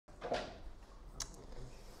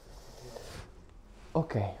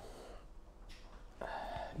Okay.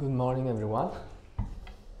 Good morning, everyone,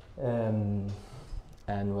 and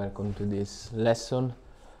welcome to this lesson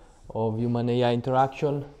of human-AI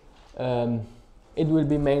interaction. It will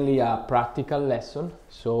be mainly a practical lesson,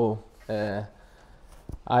 so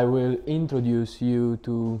I will introduce you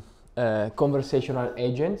to conversational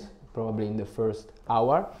agents, probably in the first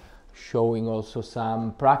hour, showing also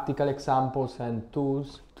some practical examples and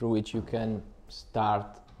tools through which you can start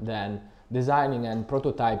then designing and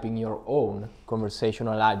prototyping your own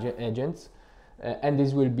conversational agents, and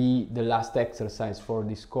this will be the last exercise for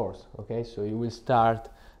this course. Okay, so you will start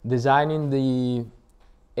designing the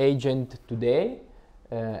agent today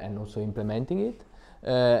and also implementing it.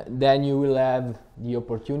 Then you will have the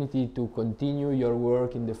opportunity to continue your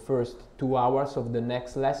work in the first 2 hours of the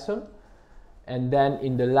next lesson, and then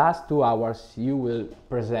in the last 2 hours you will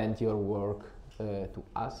present your work to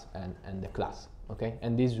us and the class. Okay,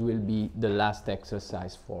 and this will be the last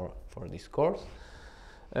exercise for this course.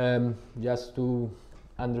 Just to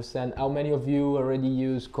understand, how many of you already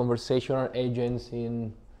use conversational agents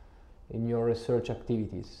in your research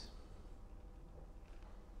activities?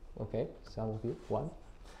 Okay, some of you, one.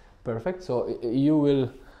 Perfect. So you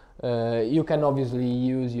will, you can obviously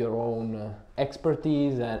use your own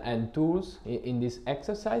expertise and tools in this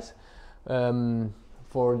exercise.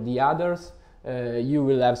 For the others, you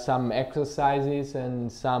will have some exercises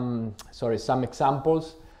and some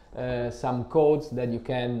examples, some codes that you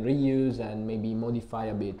can reuse and maybe modify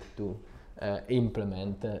a bit to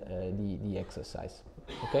implement the exercise.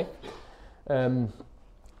 Okay.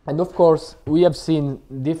 And of course, we have seen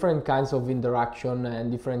different kinds of interaction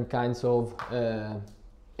and different kinds of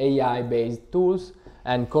AI-based tools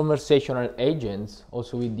and conversational agents,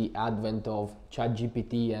 also with the advent of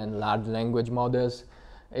ChatGPT and large language models,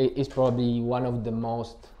 is probably one of the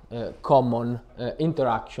most common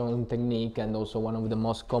interaction technique and also one of the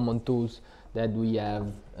most common tools that we have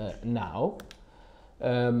now.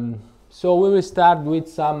 So we will start with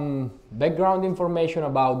some background information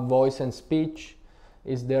about voice and speech.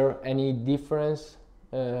 Is there any difference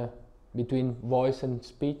between voice and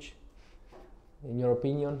speech, in your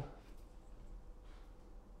opinion?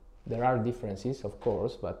 There are differences, of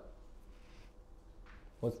course, but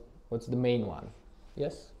what's the main one?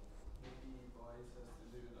 Yes? Maybe voice has to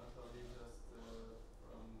do not only just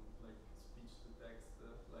from like speech to text,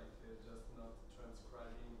 just not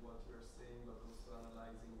transcribing what you're saying, but also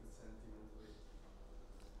analyzing the sentiment of it.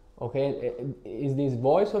 Okay, is this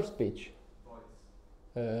voice or speech? Voice.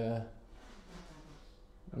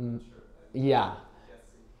 I'm not sure. Yeah.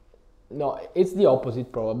 Guessing. No, it's the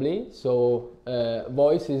opposite probably. So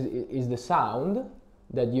voice is the sound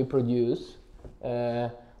that you produce,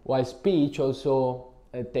 while speech also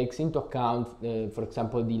takes into account, for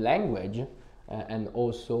example, the language and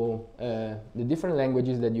also the different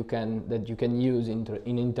languages that you can use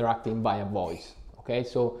in interacting via voice. Okay,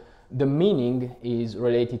 so the meaning is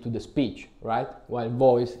related to the speech, right? While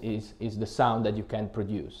voice is the sound that you can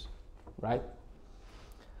produce, right?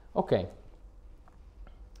 Okay.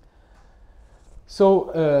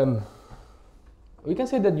 So we can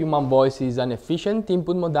say that human voice is an efficient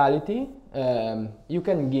input modality. You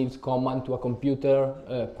can give command to a computer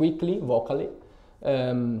quickly, vocally.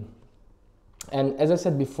 And as I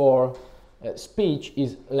said before, speech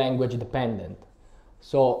is language dependent.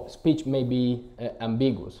 So speech may be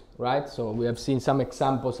ambiguous, right? So we have seen some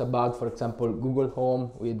examples about, for example, Google Home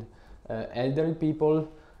with elderly people,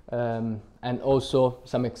 and also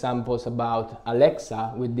some examples about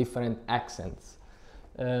Alexa with different accents.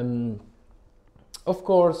 Of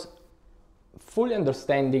course, fully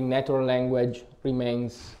understanding natural language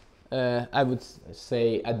remains, I would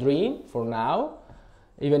say, a dream for now,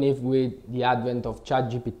 even if with the advent of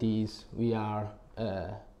ChatGPTs we are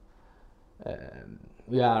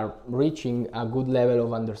reaching a good level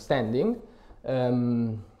of understanding.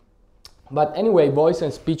 But anyway, voice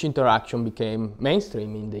and speech interaction became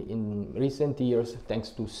mainstream in recent years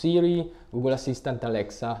thanks to Siri, Google Assistant,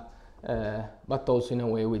 Alexa, but also in a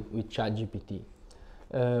way with ChatGPT.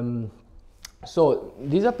 So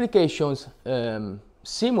these applications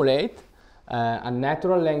simulate a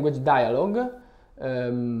natural language dialogue,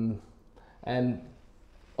 and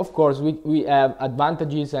of course we have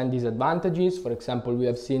advantages and disadvantages. For example, we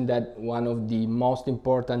have seen that one of the most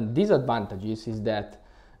important disadvantages is that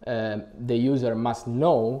the user must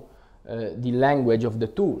know the language of the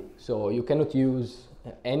tool. So you cannot use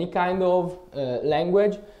any kind of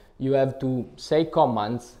language. You have to say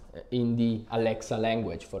commands in the Alexa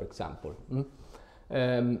language, for example.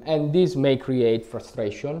 And this may create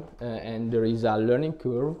frustration, and there is a learning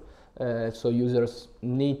curve. So users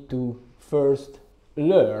need to first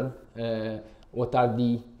learn what are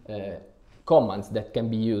the commands that can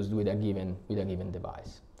be used with a given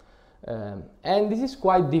device. And this is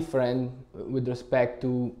quite different with respect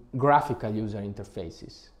to graphical user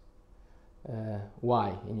interfaces.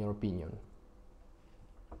 Why, in your opinion?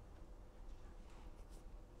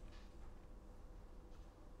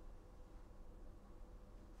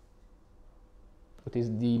 What is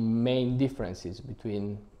the main differences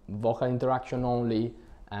between vocal interaction only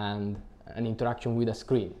and an interaction with a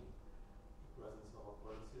screen? Presence of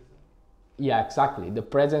affordances. Yeah, exactly. The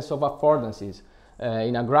presence of affordances.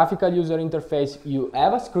 In a graphical user interface, you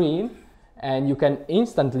have a screen and you can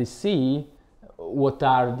instantly see what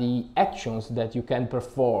are the actions that you can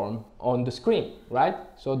perform on the screen, right?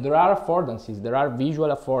 So there are affordances, there are visual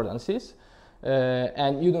affordances,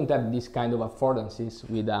 and you don't have this kind of affordances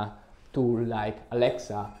with a tool like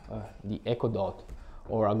Alexa, the Echo Dot,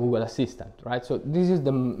 or a Google Assistant, right? So this is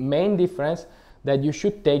the main difference that you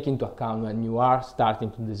should take into account when you are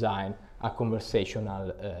starting to design a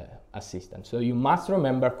conversational assistant. So you must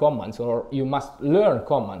remember commands, or you must learn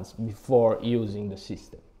commands before using the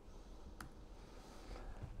system.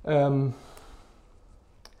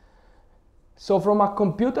 So from a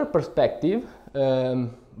computer perspective,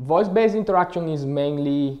 voice-based interaction is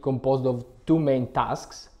mainly composed of two main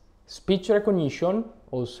tasks: speech recognition,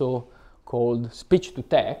 also called speech to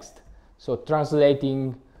text, so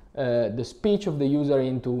translating the speech of the user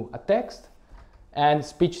into a text, and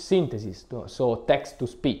speech synthesis, so text to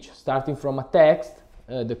speech. Starting from a text,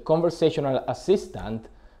 the conversational assistant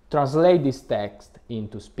translates this text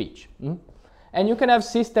into speech. And you can have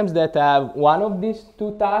systems that have one of these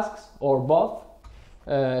two tasks or both,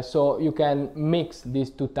 so you can mix these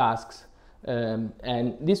two tasks,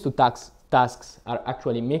 and these two tasks are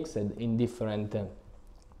actually mixed in different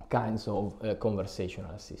kinds of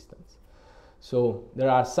conversational assistants. So there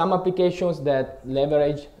are some applications that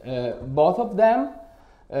leverage both of them.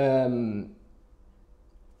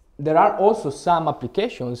 There are also some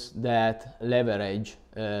applications that leverage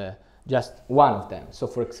just one of them. So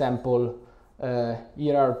for example,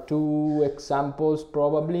 here are two examples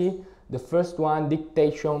probably. The first one,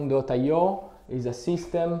 dictation.io, is a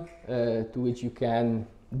system to which you can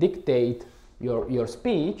dictate your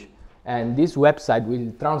speech, and this website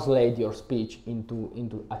will translate your speech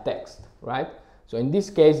into a text, right? So in this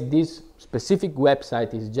case, this specific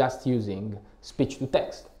website is just using speech to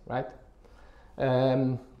text, right?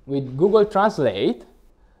 With Google Translate,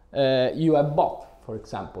 you have both. For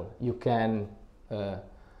example, you can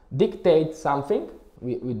dictate something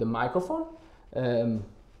with the microphone.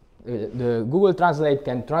 The Google Translate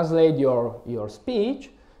can translate your speech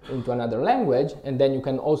into another language, and then you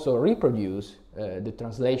can also reproduce the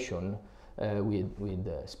translation with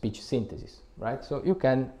speech synthesis, right? So you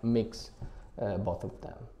can mix both of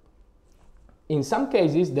them. In some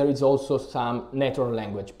cases, there is also some natural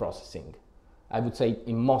language processing. I would say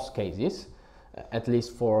in most cases, at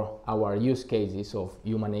least for our use cases of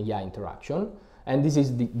human-AI interaction. And this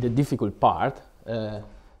is the difficult part.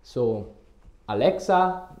 So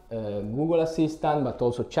Alexa, Google Assistant, but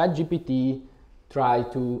also ChatGPT try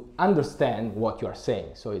to understand what you are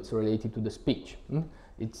saying. So it's related to the speech.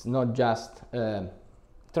 It's not just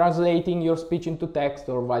translating your speech into text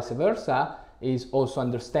or vice versa, it's also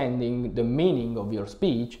understanding the meaning of your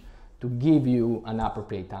speech to give you an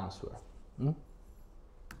appropriate answer.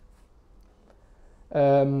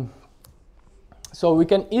 So we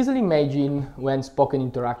can easily imagine when spoken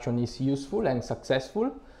interaction is useful and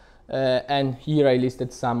successful, and here I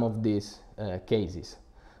listed some of these cases.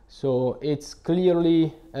 So it's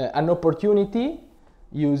clearly an opportunity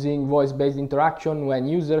using voice-based interaction when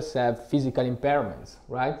users have physical impairments,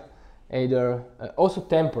 right? Either also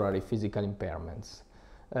temporary physical impairments.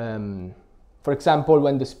 For example,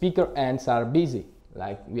 when the speaker ends are busy,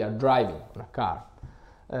 like we are driving on a car,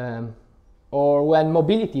 or when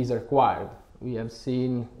mobility is required. We have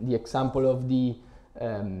seen the example of the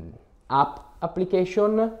app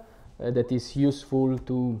application that is useful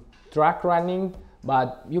to track running,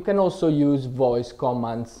 but you can also use voice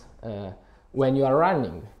commands when you are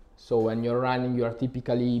running. So when you're running, you are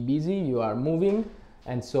typically busy, you are moving,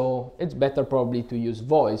 and so it's better probably to use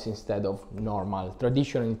voice instead of normal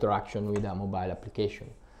traditional interaction with a mobile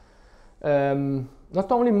application.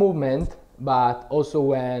 Not only movement, but also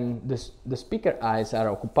when the speaker eyes are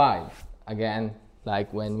occupied, again,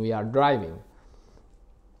 like when we are driving,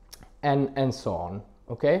 and so on,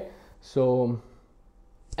 okay? So,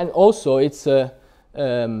 and also it's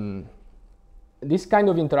this kind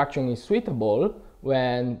of interaction is suitable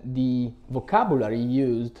when the vocabulary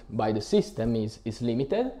used by the system is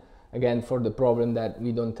limited, again, for the problem that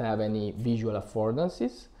we don't have any visual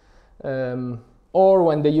affordances. or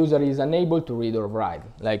when the user is unable to read or write,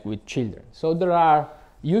 like with children. So there are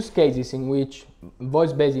use cases in which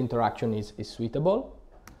voice-based interaction is suitable.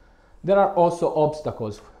 There are also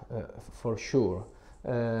obstacles for sure.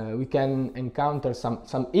 We can encounter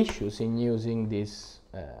some issues in using this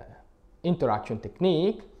interaction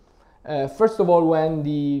technique. First of all, when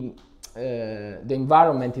the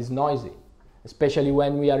environment is noisy, especially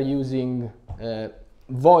when we are using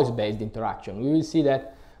voice-based interaction. We will see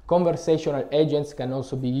that conversational agents can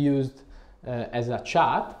also be used as a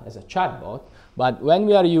chatbot, but when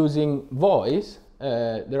we are using voice,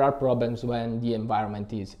 there are problems when the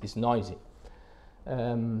environment is noisy.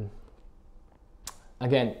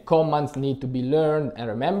 Again, commands need to be learned and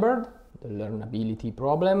remembered, the learnability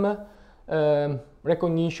problem.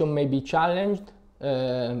 Recognition may be challenged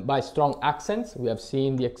by strong accents. We have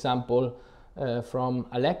seen the example from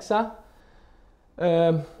Alexa.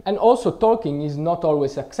 And also talking is not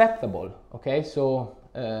always acceptable, okay? So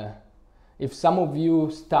if some of you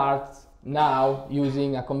start now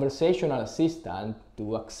using a conversational assistant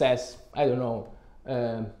to access, I don't know,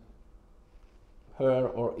 her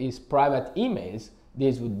or his private emails,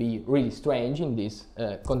 this would be really strange in this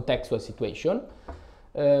contextual situation.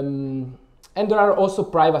 And there are also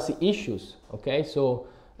privacy issues, okay? So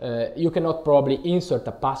you cannot probably insert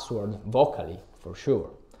a password vocally, for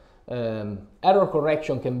sure. Error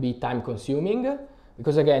correction can be time consuming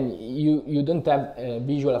because again you don't have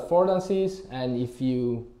visual affordances, and if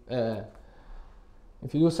you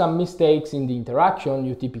do some mistakes in the interaction,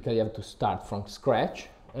 you typically have to start from scratch.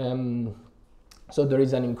 So there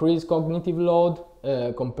is an increased cognitive load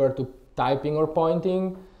compared to typing or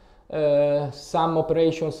pointing. Some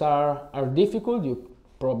operations are difficult. You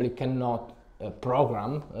probably cannot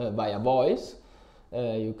program via voice.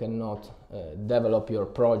 You cannot develop your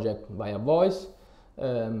project via voice,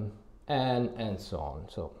 and so on.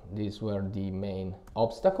 So these were the main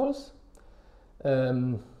obstacles.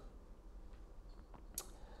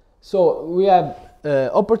 So we have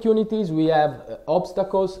opportunities, we have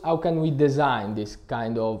obstacles. How can we design this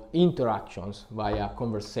kind of interactions via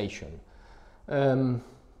conversation?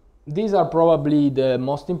 These are probably the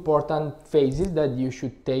most important phases that you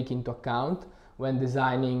should take into account when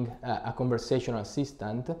designing a conversational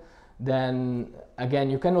assistant. Then again,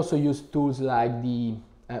 you can also use tools like the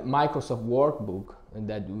Microsoft Workbook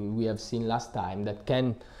that we have seen last time that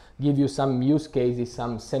can give you some use cases,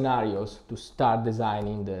 some scenarios to start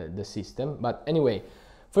designing the system. But anyway,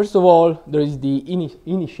 first of all, there is the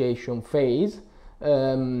initiation phase.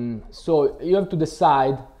 So you have to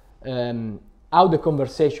decide how the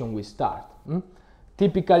conversation will start.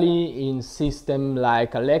 Typically in systems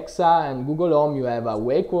like Alexa and Google Home, you have a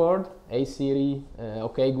wake word, hey Siri,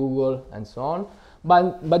 okay Google, and so on.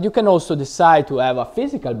 But you can also decide to have a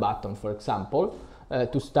physical button, for example,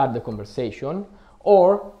 to start the conversation.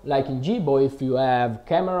 Or, like in Jibo, if you have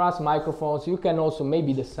cameras, microphones, you can also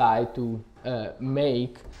maybe decide to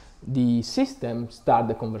make the system start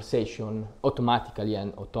the conversation automatically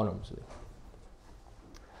and autonomously.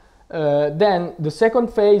 Then the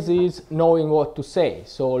second phase is knowing what to say.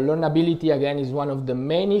 So learnability, again, is one of the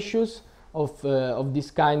main issues of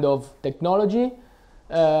this kind of technology.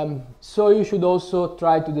 So you should also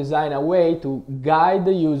try to design a way to guide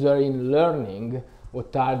the user in learning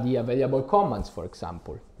what are the available commands, for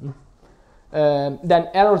example. Then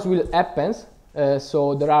errors will happen.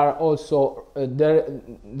 So there are also,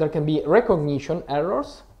 there can be recognition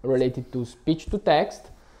errors related to speech to text.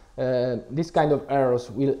 This kind of errors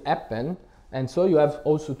will happen, and so you have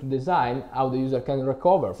also to design how the user can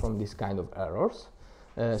recover from this kind of errors.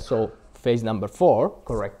 So phase number 4,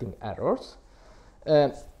 correcting errors.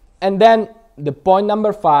 And then the point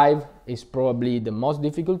number 5 is probably the most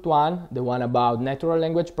difficult one, the one about natural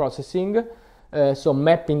language processing. So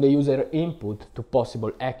mapping the user input to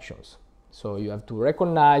possible actions. So you have to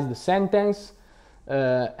recognize the sentence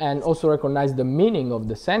and also recognize the meaning of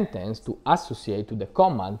the sentence to associate to the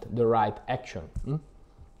command the right action.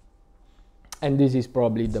 And this is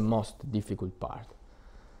probably the most difficult part.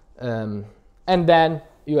 And then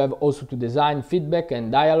you have also to design feedback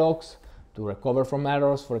and dialogues to recover from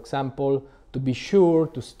errors, for example, to be sure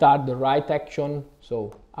to start the right action.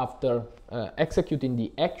 So after executing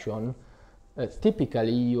the action,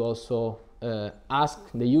 typically you also ask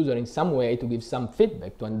the user in some way to give some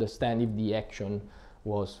feedback to understand if the action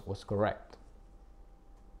was correct.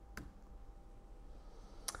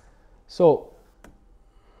 So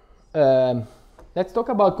let's talk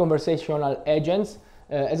about conversational agents.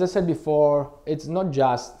 As I said before, it's not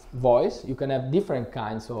just voice. You can have different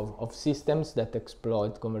kinds of systems that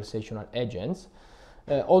exploit conversational agents.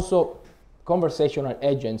 Also conversational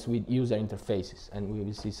agents with user interfaces, and we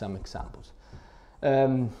will see some examples.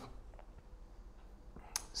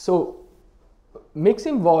 So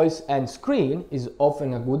mixing voice and screen is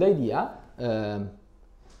often a good idea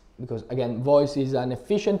because, again, voice is an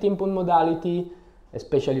efficient input modality,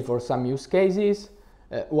 especially for some use cases,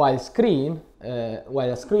 while a screen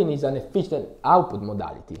is an efficient output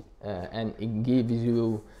modality, and it gives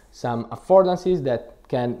you some affordances that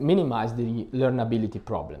can minimize the learnability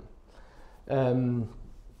problem.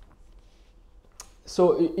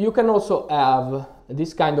 So you can also have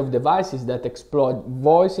this kind of devices that exploit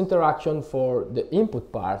voice interaction for the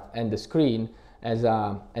input part and the screen as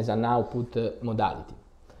an output modality.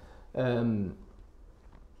 And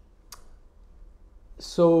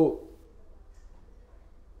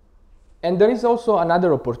there is also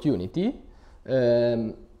another opportunity.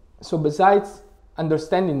 So besides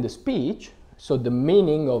understanding the speech, so the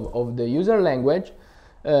meaning of the user language,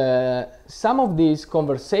 some of these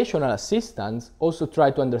conversational assistants also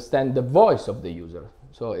try to understand the voice of the user.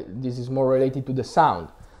 So this is more related to the sound.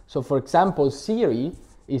 So for example, Siri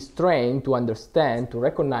is trained to understand, to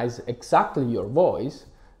recognize exactly your voice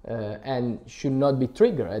and should not be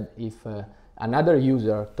triggered if another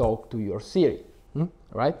user talks to your Siri,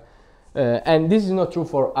 right? And this is not true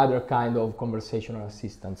for other kind of conversational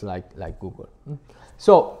assistants like Google.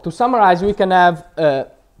 So to summarize, we can have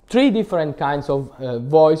three different kinds of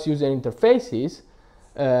voice user interfaces.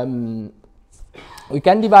 We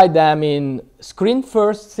can divide them in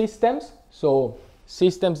screen-first systems, so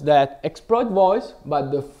systems that exploit voice,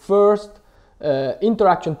 but the first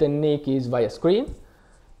interaction technique is via screen.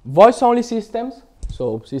 Voice-only systems,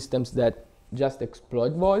 so systems that just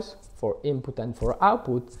exploit voice for input and for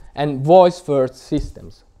output, and voice-first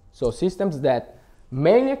systems, so systems that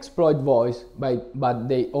mainly exploit voice, but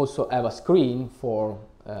they also have a screen for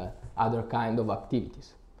other kind of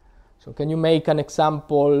activities. So can you make an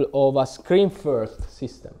example of a screen-first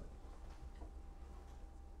system?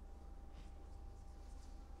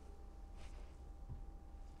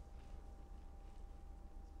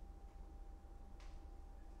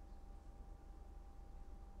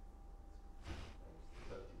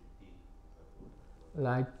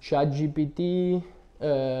 Like ChatGPT,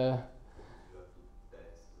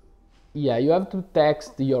 yeah, you have to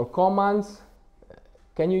text your commands.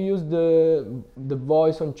 Can you use the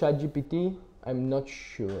voice on ChatGPT? I'm not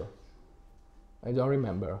sure. I don't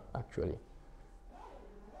remember, actually.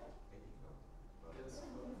 Yes,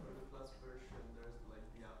 for the plus version, there's like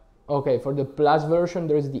the app. Okay, for the plus version,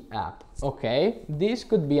 there is the app. Okay, this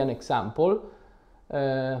could be an example.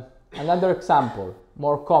 Another example,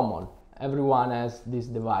 more common. Everyone has this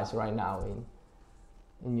device right now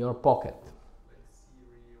in your pocket. Like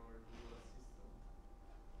Siri or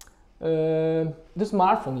Google Assistant. The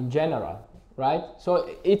smartphone in general, right? So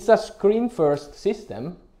it's a screen-first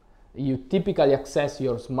system. You typically access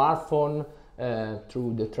your smartphone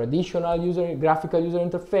through the traditional graphical user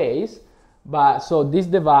interface, but so this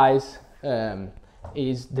device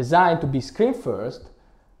is designed to be screen-first,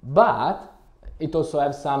 but it also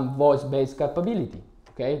has some voice-based capability.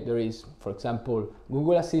 Okay, there is, for example,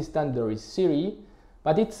 Google Assistant, there is Siri,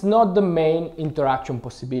 but it's not the main interaction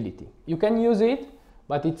possibility. You can use it,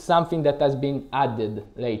 but it's something that has been added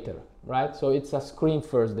later, right? So it's a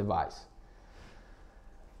screen-first device.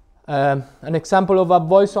 An example of a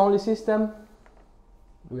voice-only system,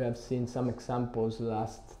 we have seen some examples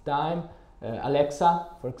last time. Alexa,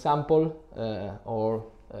 for example, or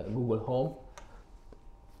Google Home.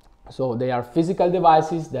 So they are physical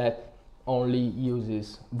devices that only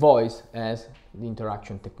uses voice as the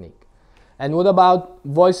interaction technique. And what about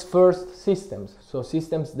voice-first systems? So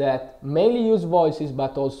systems that mainly use voices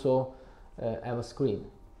but also have a screen.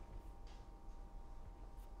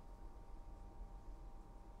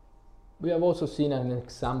 We have also seen an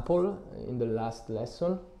example in the last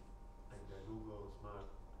lesson. Like the Google Smart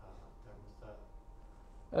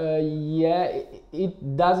Thermostat? Yeah,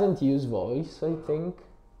 it doesn't use voice, I think.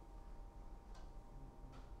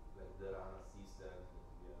 Like there are assistants that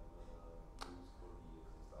we have used for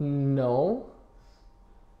years. No.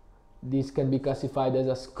 This can be classified as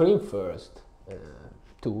a screen-first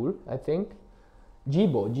tool, I think.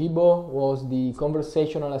 Jibo was the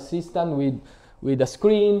conversational assistant with a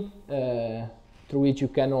screen through which you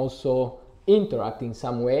can also interact in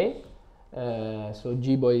some way. So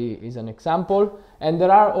Jibo is an example. And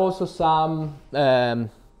there are also some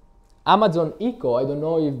Amazon Echo, I don't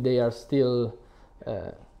know if they are still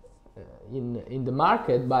in the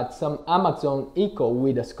market, but some Amazon Echo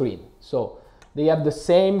with a screen. So they have the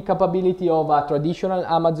same capability of a traditional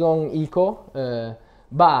Amazon Echo,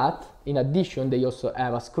 but in addition they also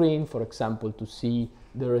have a screen, for example, to see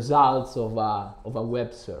the results of a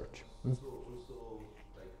web search. So also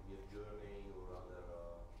like Midjourney or other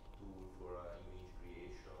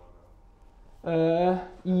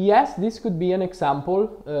Yes, this could be an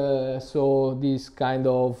example. So these kind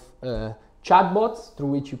of chatbots through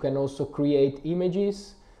which you can also create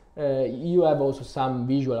images. You have also some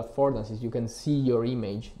visual affordances. You can see your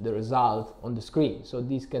image, the result on the screen. So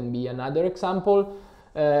this can be another example.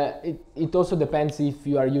 It also depends if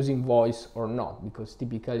you are using voice or not, because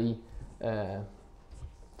typically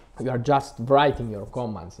you are just writing your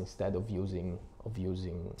commands instead of using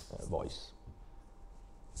voice.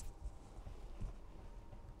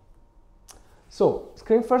 So,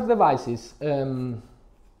 screen-first devices.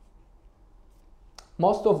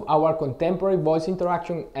 Most of our contemporary voice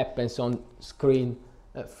interaction happens on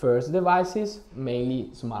screen-first devices, mainly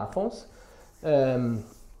smartphones.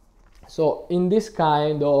 So, in this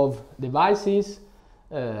kind of devices,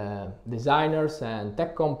 designers and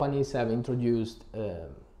tech companies have introduced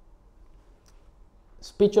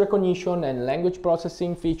speech recognition and language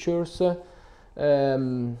processing features.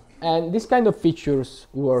 And these kind of features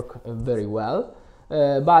work very well,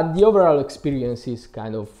 but the overall experience is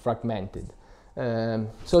kind of fragmented.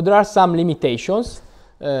 So there are some limitations.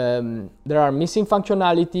 There are missing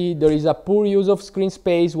functionality, there is a poor use of screen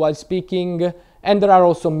space while speaking, and there are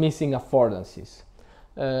also missing affordances.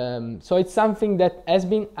 So it's something that has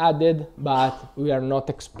been added, but we are not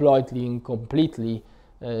exploiting completely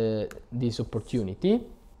this opportunity.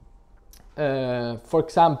 For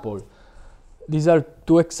example, these are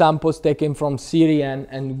two examples taken from Siri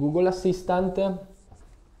and Google Assistant.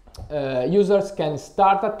 Users can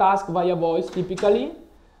start a task via voice typically,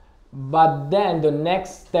 but then the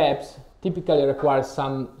next steps typically require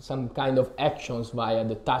some kind of actions via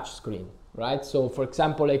the touch screen, right? So for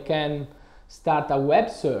example, I can start a web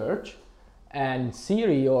search and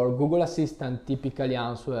Siri or Google Assistant typically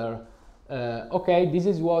answer, okay, this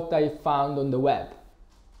is what I found on the web.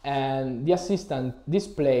 And the assistant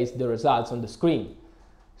displays the results on the screen.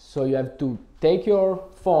 So you have to take your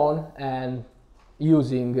phone and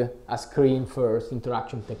using a screen-first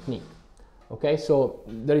interaction technique. Okay, so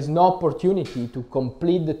there is no opportunity to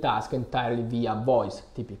complete the task entirely via voice,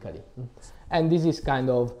 typically. And this is kind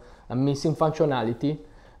of a missing functionality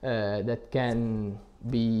that can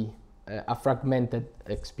be a fragmented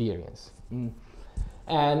experience.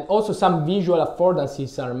 And also some visual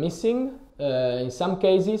affordances are missing. In some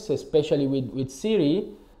cases, especially with Siri,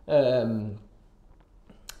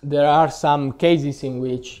 there are some cases in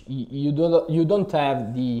which you don't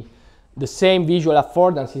have the same visual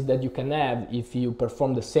affordances that you can have if you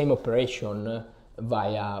perform the same operation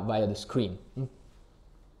via the screen.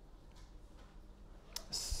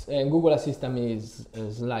 And Google Assistant is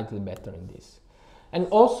slightly better in this. And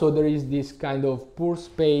also there is this kind of poor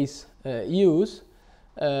space use.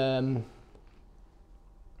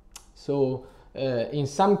 So in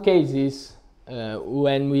some cases,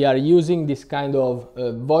 when we are using this kind of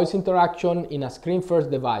voice interaction in a screen-first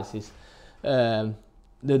devices, the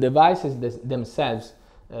devices themselves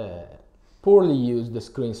poorly use the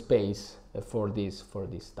screen space for these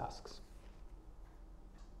tasks.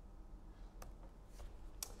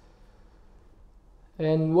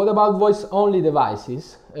 And what about voice-only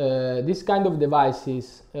devices? These kind of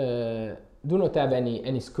devices do not have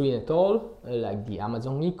any screen at all, like the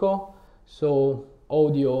Amazon Echo. So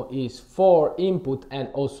audio is for input and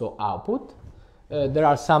also output. There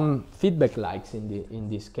are some feedback lags in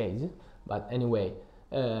this case, but anyway,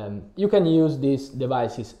 you can use these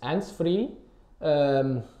devices hands-free.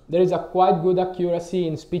 There is a quite good accuracy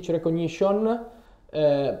in speech recognition,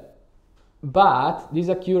 but this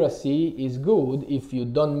accuracy is good if you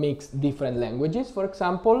don't mix different languages, for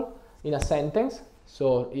example, in a sentence.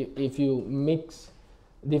 So if you mix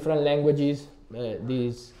different languages,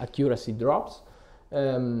 this accuracy drops.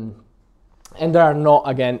 And there are no,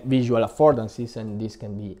 again, visual affordances, and this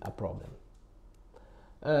can be a problem.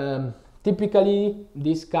 Typically,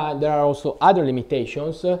 there are also other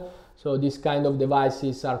limitations. So these kind of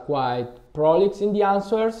devices are quite prolix in the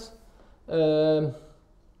answers,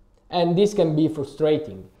 and this can be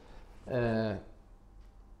frustrating.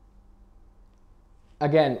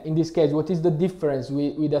 Again, in this case, what is the difference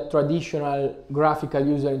with a traditional graphical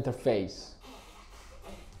user interface?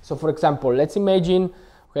 So for example, let's imagine,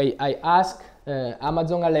 okay, I ask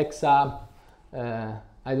Amazon Alexa,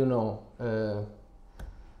 I don't know,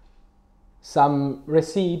 some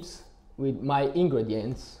recipes with my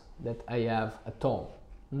ingredients that I have at home.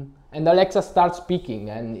 And Alexa starts speaking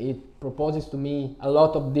and it proposes to me a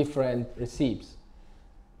lot of different recipes.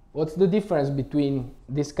 What's the difference between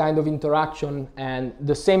this kind of interaction and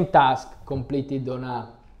the same task completed on a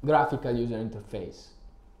graphical user interface?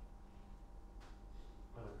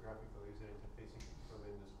 On a graphical user interface, you can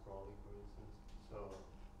prevent the scrolling, for instance. So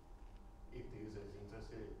if the user is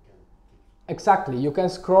interested, it can keep Exactly, you can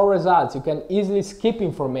scroll results, you can easily skip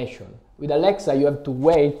information. With Alexa, you have to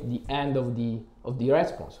wait the end of the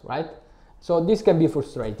response, right? So this can be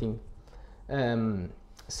frustrating.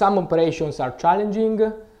 Some operations are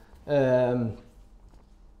challenging.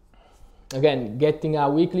 Again, getting a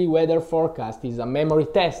weekly weather forecast is a memory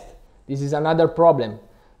test. This is another problem.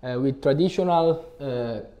 With traditional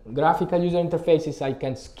graphical user interfaces, I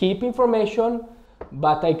can skip information,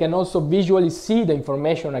 but I can also visually see the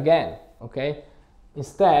information again, okay?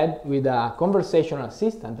 Instead, with a conversational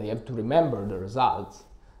assistant, I have to remember the results.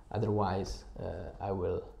 Otherwise, I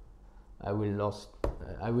will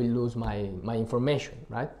lose my information,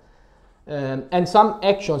 right? And some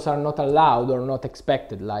actions are not allowed or not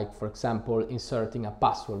expected, like, for example, inserting a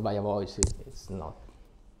password via voice. It's not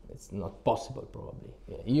possible, probably.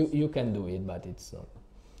 Yeah, you can do it, but it's not.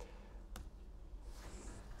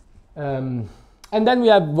 And then we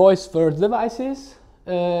have voice-first devices.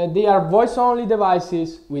 They are voice-only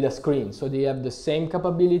devices with a screen, so they have the same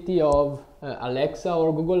capability of Alexa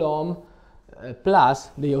or Google Home, plus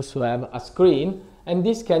they also have a screen, and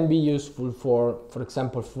this can be useful for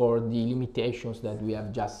example, for the limitations that we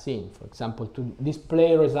have just seen. For example, to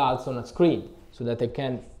display results on a screen, so that I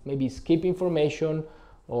can maybe skip information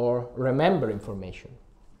or remember information.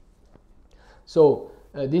 So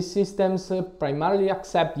these systems primarily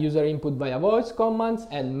accept user input via voice commands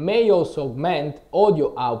and may also augment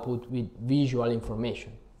audio output with visual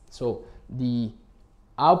information. So the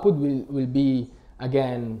output will be,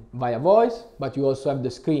 again, via voice, but you also have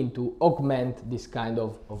the screen to augment this kind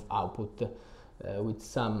of output with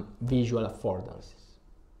some visual affordances.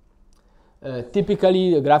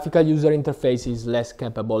 Typically, the graphical user interface is less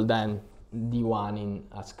capable than the one in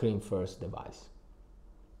a screen-first device.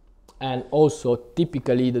 And also,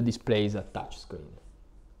 typically, the display is a touch screen.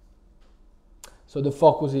 So the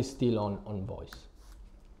focus is still on voice.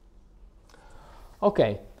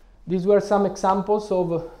 Okay, these were some examples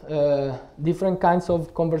of different kinds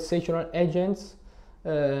of conversational agents.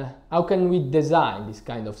 How can we design this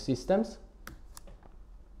kind of systems?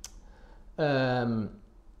 Because,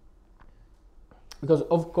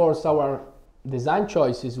 of course, our design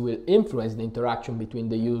choices will influence the interaction between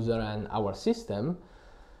the user and our system.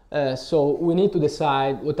 So we need to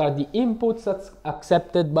decide what are the inputs that's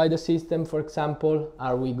accepted by the system. For example,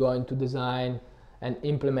 are we going to design and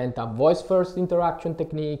implement a voice-first interaction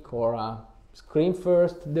technique or a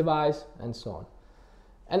screen-first device, and so on.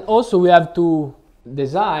 And also we have to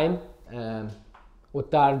design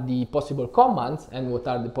what are the possible commands and what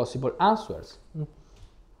are the possible answers.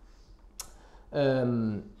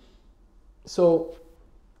 So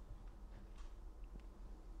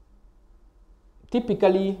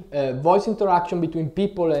typically, voice interaction between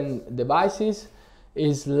people and devices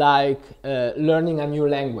is like learning a new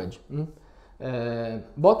language,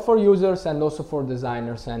 both for users and also for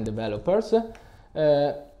designers and developers.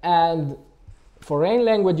 And foreign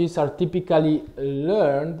languages are typically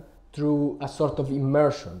learned through a sort of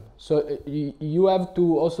immersion. So you have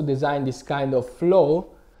to also design this kind of flow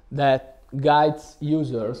that guides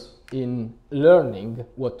users in learning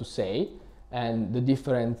what to say and the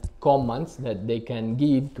different commands that they can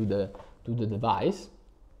give to the device.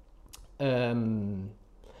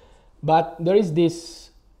 But there is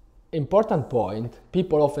this important point.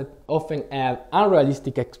 People often have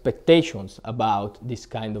unrealistic expectations about this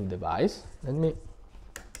kind of device. Let me,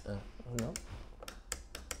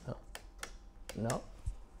 no.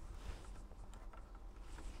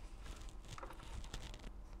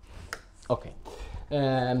 Okay.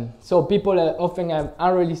 So people often have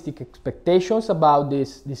unrealistic expectations about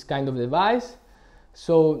this kind of device.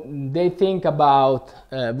 So they think about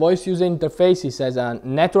voice user interfaces as a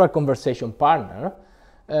natural conversation partner.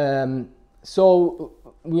 So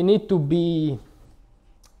we need to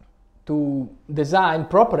design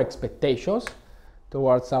proper expectations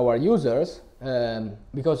towards our users,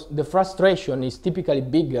 because the frustration is typically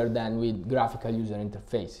bigger than with graphical user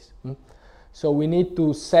interfaces. So we need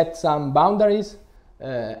to set some boundaries,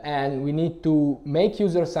 and we need to make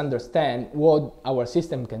users understand what our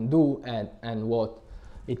system can do and what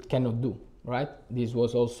it cannot do, right? This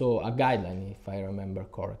was also a guideline, if I remember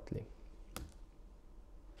correctly.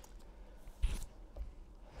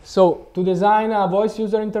 So to design a voice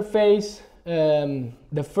user interface,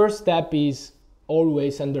 the first step is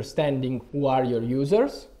always understanding who are your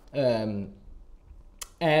users, and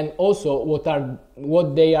also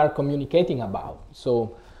what they are communicating about.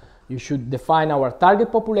 So you should define our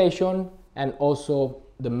target population and also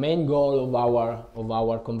the main goal of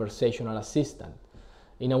our conversational assistant.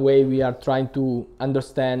 In a way, we are trying to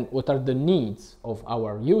understand what are the needs of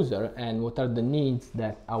our user and what are the needs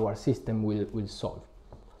that our system will solve.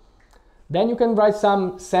 Then you can write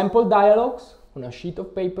some sample dialogues on a sheet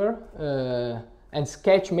of paper and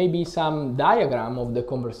sketch maybe some diagram of the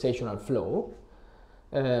conversational flow,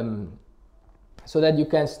 so that you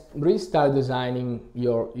can really start designing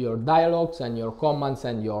your dialogues and your comments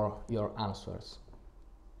and your answers.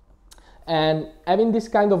 And having this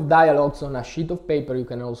kind of dialogues on a sheet of paper, you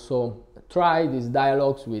can also try these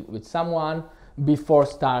dialogues with someone before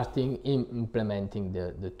starting implementing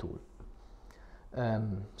the tool.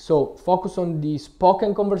 So focus on the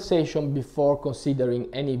spoken conversation before considering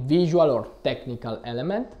any visual or technical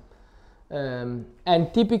element.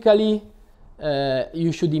 And typically,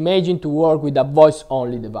 you should imagine to work with a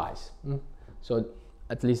voice-only device. So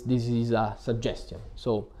at least this is a suggestion.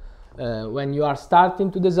 So when you are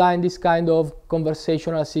starting to design this kind of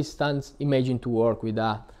conversational assistants, imagine to work with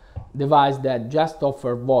a device that just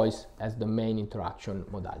offers voice as the main interaction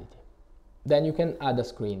modality. Then you can add a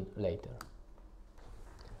screen later.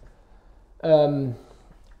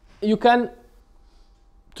 You can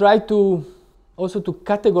try to also to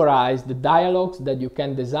categorize the dialogues that you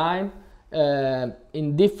can design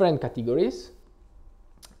in different categories.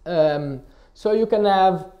 So you can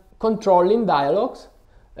have controlling dialogues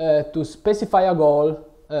to specify a goal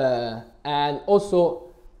and also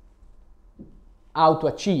how to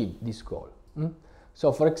achieve this goal.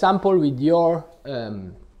 So for example, with your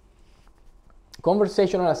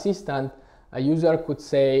conversational assistant, a user could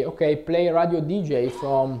say, okay, play radio DJ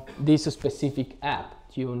from this specific app,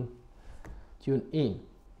 tune in.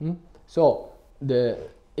 So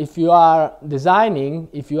if you are designing,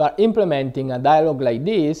 if you are implementing a dialogue like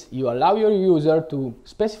this, you allow your user to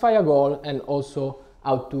specify a goal and also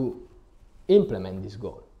how to implement this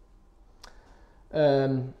goal.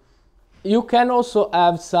 You can also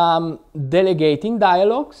have some delegating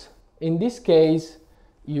dialogues. In this case,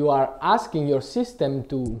 you are asking your system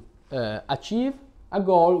to achieve a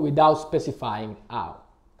goal without specifying how.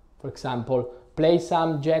 For example, play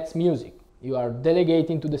some jazz music. You are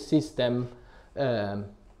delegating to the system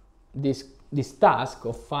this task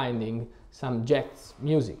of finding some jazz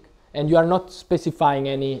music, and you are not specifying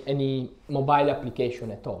any mobile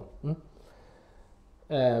application at all.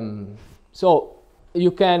 So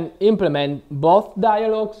you can implement both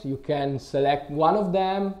dialogues. You can select one of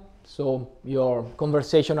them, so your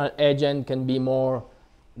conversational agent can be more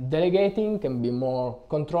delegating, can be more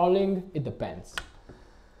controlling, it depends.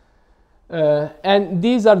 And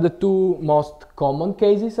these are the two most common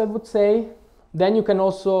cases, I would say. Then you can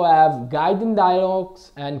also have guiding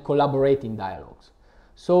dialogues and collaborating dialogues.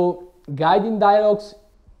 So guiding dialogues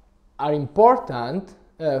are important,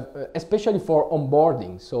 especially for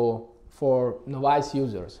onboarding, so for novice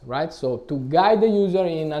users, right? So to guide the user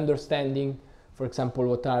in understanding, for example,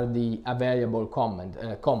 what are the available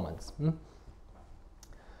comments.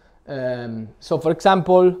 So for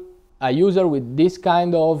example, a user with this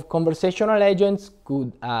kind of conversational agents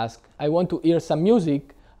could ask, I want to hear some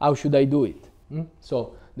music, how should I do it?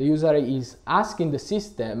 So the user is asking the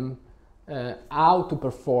system how to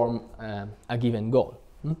perform a given goal.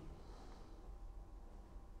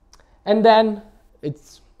 And then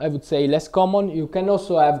it's, I would say, less common. You can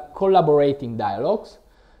also have collaborating dialogues.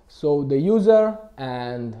 So the user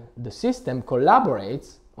and the system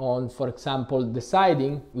collaborates on, for example,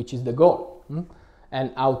 deciding which is the goal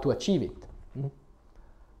and how to achieve it.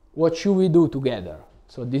 What should we do together?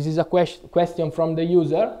 So this is a question from the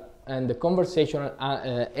user, and the conversational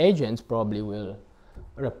agents probably will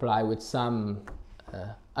reply with some,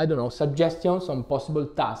 I don't know, suggestions on possible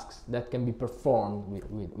tasks that can be performed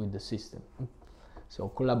with the system. So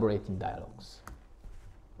collaborating dialogues.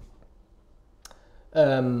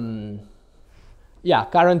 Yeah,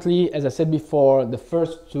 currently, as I said before, the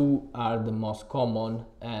first two are the most common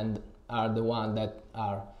and are the ones that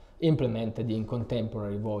are implemented in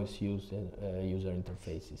contemporary voice user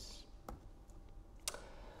interfaces.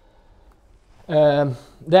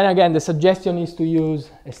 Then again, the suggestion is to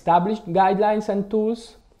use established guidelines and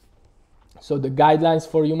tools. So the guidelines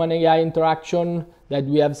for human-AI interaction that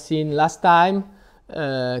we have seen last time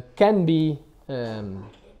can be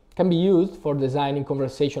used for designing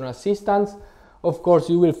conversational assistants. Of course,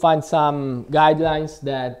 you will find some guidelines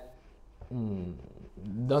that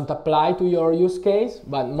don't apply to your use case,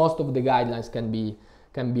 but most of the guidelines can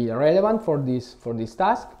be relevant for this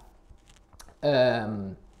task.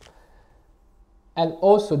 And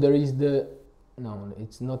also there is no,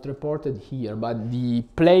 it's not reported here, but the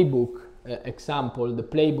playbook example, the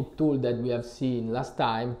playbook tool that we have seen last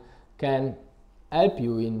time can help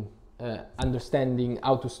you in understanding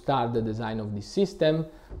how to start the design of this system,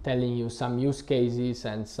 telling you some use cases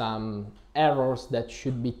and some errors that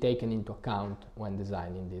should be taken into account when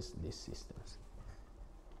designing these systems.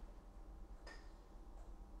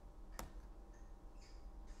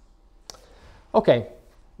 Okay,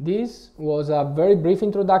 this was a very brief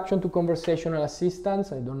introduction to conversational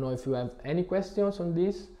assistants. I don't know if you have any questions on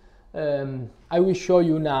this. I will show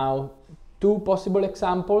you now two possible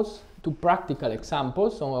examples, two practical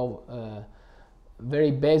examples of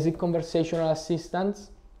very basic conversational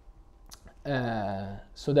assistants,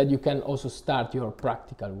 so that you can also start your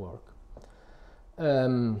practical work.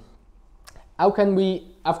 How can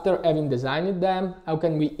we, after having designed them, how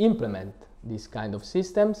can we implement these kind of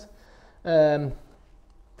systems? Today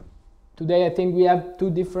I think we have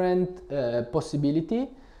two different possibilities.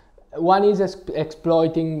 One is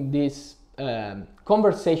exploiting these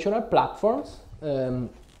conversational platforms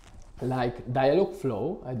like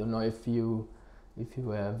Dialogflow. I don't know if you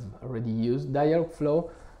have already used Dialogflow.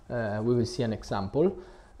 We will see an example.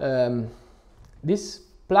 These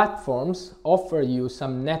platforms offer you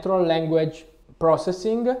some natural language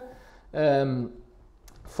processing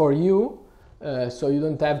for you, so you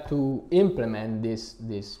don't have to implement this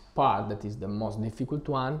part that is the most difficult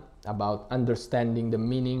one about understanding the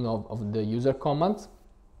meaning of the user commands.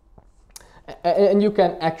 And you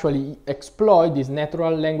can actually exploit these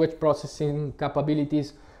natural language processing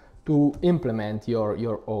capabilities to implement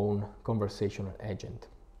your own conversational agent.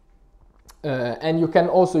 And you can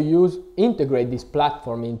also integrate this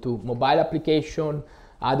platform into mobile application,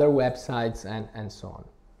 other websites, and so on.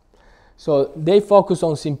 So they focus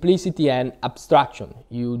on simplicity and abstraction.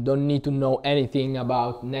 You don't need to know anything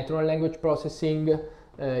about natural language processing.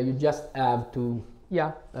 You just have to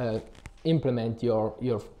implement your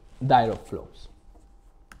dialog flows.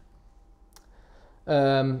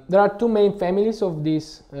 There are two main families of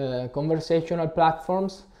these conversational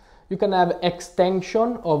platforms. You can have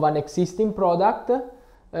extension of an existing product,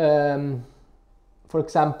 for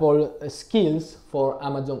example, skills for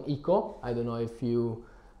Amazon Echo. I don't know if you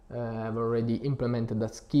have already implemented a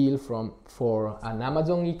skill for an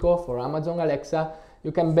Amazon Echo, for Amazon Alexa.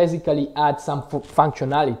 You can basically add some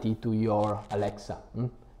functionality to your Alexa.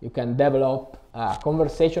 You can develop a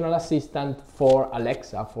conversational assistant for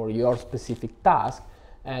Alexa for your specific task,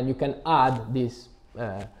 and you can add this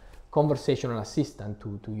conversational assistant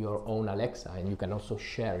to your own Alexa, and you can also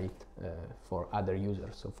share it for other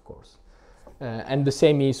users, of course. And the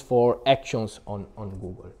same is for actions on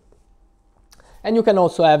Google. And you can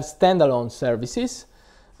also have standalone services,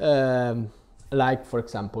 like, for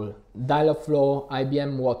example, Dialogflow,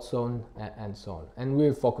 IBM Watson, and so on. And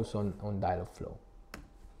we'll focus on Dialogflow.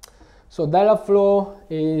 So Dialogflow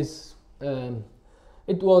is,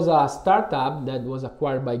 it was a startup that was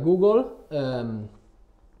acquired by Google,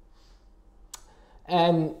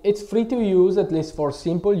 and it's free to use, at least for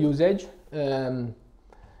simple usage,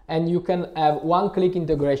 and you can have one-click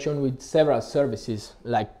integration with several services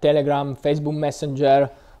like Telegram, Facebook Messenger,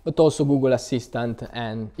 but also Google Assistant,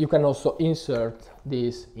 and you can also insert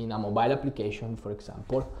this in a mobile application, for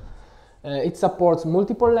example. It supports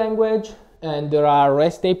multiple languages, and there are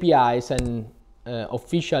REST APIs and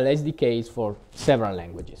official SDKs for several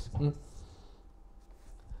languages.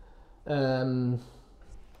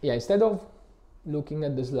 Instead of looking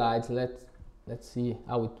at the slides, let's see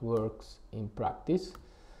how it works in practice.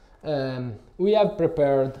 We have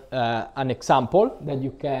prepared an example that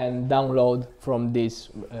you can download from this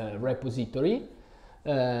repository.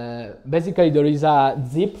 Basically, there is a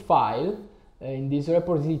zip file in this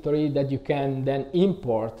repository that you can then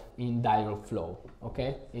import in Dialogflow.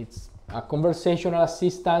 Okay, it's a conversational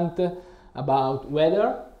assistant about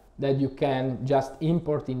weather that you can just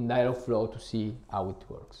import in Dialogflow to see how it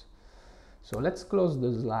works. So let's close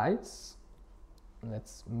the slides.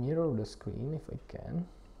 Let's mirror the screen if I can.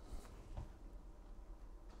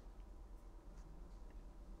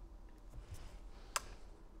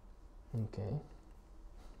 Okay.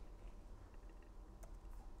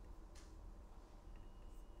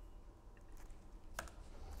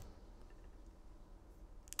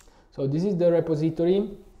 So this is the repository.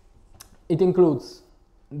 It includes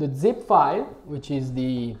the zip file, which is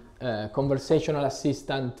the conversational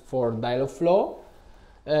assistant for Dialogflow,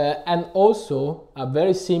 and also a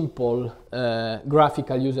very simple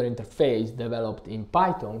graphical user interface developed in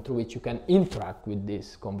Python through which you can interact with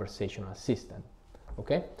this conversational assistant.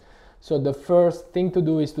 Okay, so the first thing to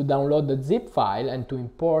do is to download the zip file and to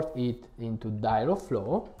import it into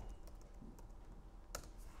Dialogflow.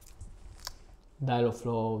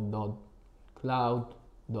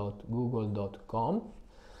 Dialogflow.cloud.google.com.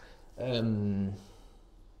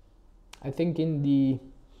 I think in the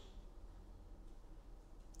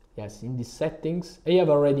settings, I have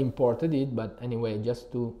already imported it, but anyway,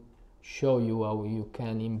 just to show you how you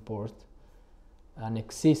can import an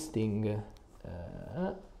existing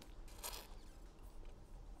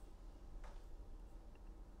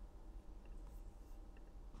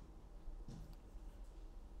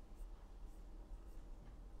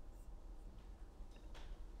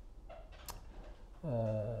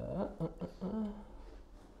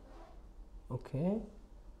Okay.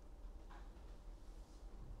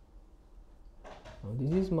 Now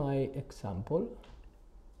this is my example.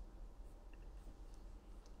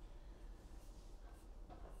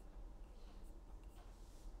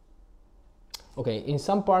 Okay, in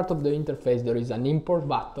some part of the interface there is an import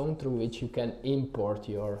button through which you can import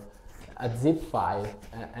your zip file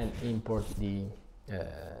and import the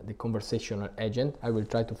conversational agent. I will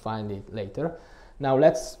try to find it later. Now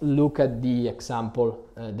let's look at the example,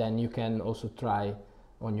 then you can also try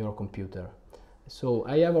on your computer. So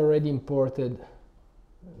I have already imported,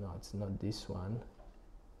 no, it's not this one,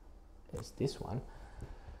 it's this one.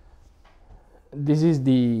 This is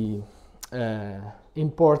the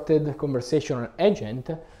imported conversational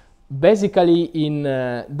agent. Basically in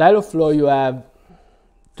Dialogflow you have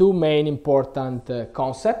two main important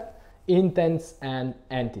concepts, intents and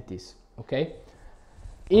entities. Okay,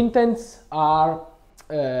 intents are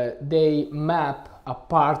they map a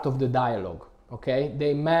part of the dialogue. Okay,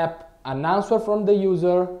 they map an answer from the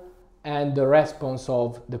user and the response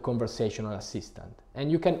of the conversational assistant.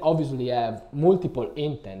 And you can obviously have multiple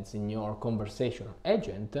intents in your conversational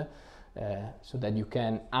agent so that you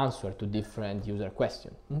can answer to different user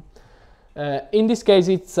questions. In this case,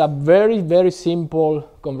 it's a very, very simple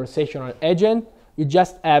conversational agent. You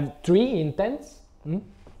just have three intents,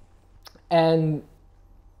 and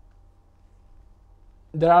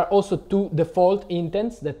there are also two default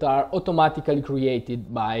intents that are automatically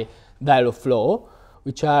created by Dialogflow,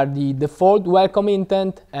 which are the default welcome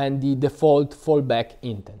intent and the default fallback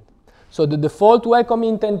intent. So the default welcome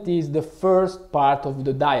intent is the first part of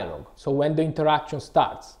the dialogue, so when the interaction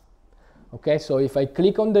starts. Okay, so if I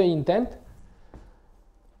click on the intent,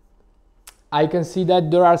 I can see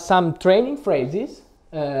that there are some training phrases,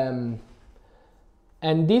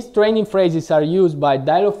 and these training phrases are used by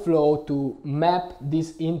Dialogflow to map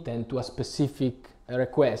this intent to a specific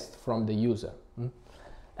request from the user.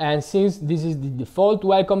 And since this is the default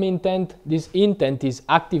welcome intent, this intent is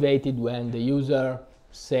activated when the user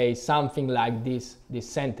says something like these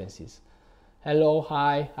sentences. Hello,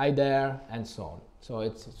 hi, hi there, and so on. So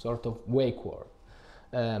it's a sort of wake word.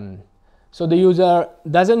 So the user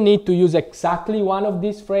doesn't need to use exactly one of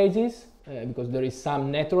these phrases because there is some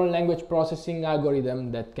natural language processing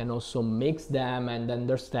algorithm that can also mix them and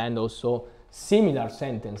understand also similar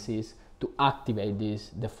sentences to activate this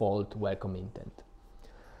default welcome intent.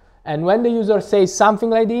 And when the user says something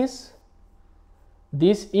like this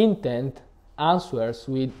intent answers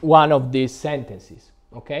with one of these sentences,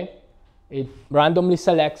 okay? It randomly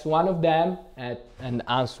selects one of them and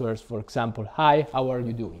answers, for example, hi, how are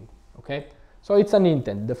you doing, okay? So it's an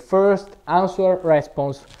intent, the first answer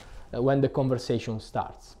response when the conversation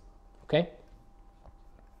starts, okay?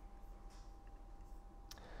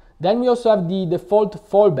 Then we also have the default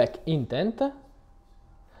fallback intent,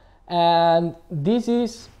 and this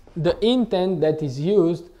is the intent that is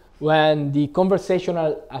used when the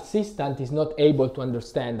conversational assistant is not able to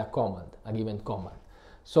understand a given command.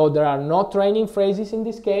 So there are no training phrases in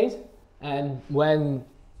this case, and when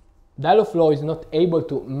Dialogflow is not able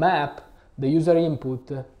to map the user input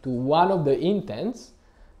to one of the intents,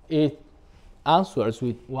 it answers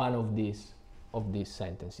with one of these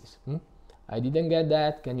sentences. I didn't get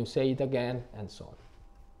that, can you say it again, and so on.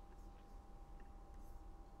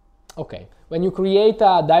 Okay, when you create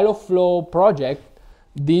a Dialogflow project,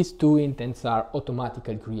 these two intents are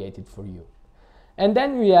automatically created for you. And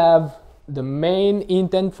then we have the main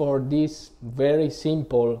intent for this very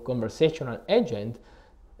simple conversational agent,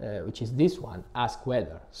 which is this one, ask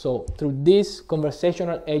whether. So through this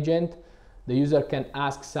conversational agent, the user can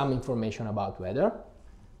ask some information about weather.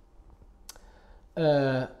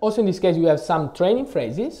 Also in this case, we have some training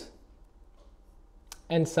phrases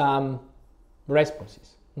and some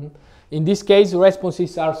responses. In this case,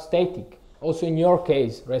 responses are static. Also in your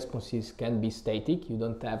case, responses can be static. You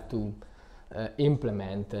don't have to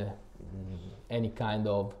implement any kind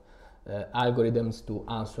of algorithms to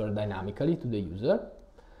answer dynamically to the user.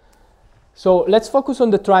 So let's focus on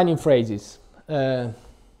the training phrases.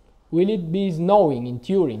 Will it be snowing in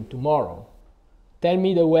Turin tomorrow? Tell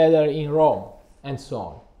me the weather in Rome, and so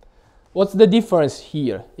on. What's the difference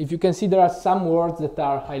here? If you can see, there are some words that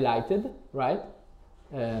are highlighted, right?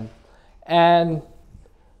 And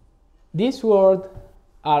these words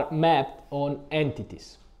are mapped on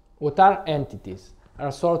entities. What are entities?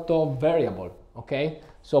 Are sort of variable, okay?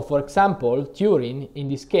 So for example, Turin, in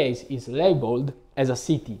this case, is labeled as a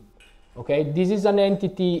city, okay? This is an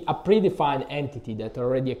entity, a predefined entity that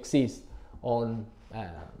already exists on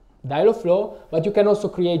Dialogflow, but you can also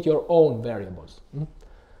create your own variables.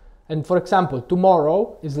 And for example,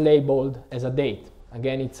 tomorrow is labeled as a date.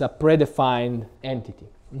 Again, it's a predefined entity.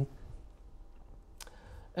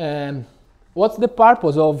 What's the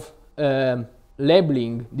purpose of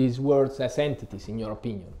labeling these words as entities, in your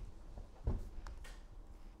opinion?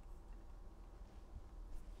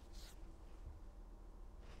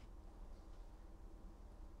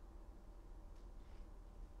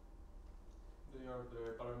 They are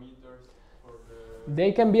the parameters for the...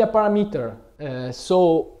 They can be a parameter.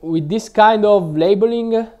 So with this kind of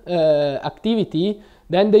labeling activity,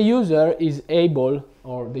 then the user is able,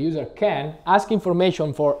 or the user can, ask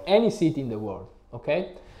information for any city in the world,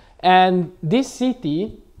 okay? And this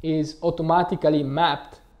city is automatically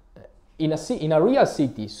mapped in a real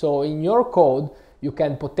city. So in your code, you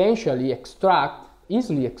can potentially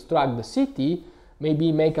easily extract the city,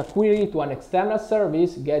 maybe make a query to an external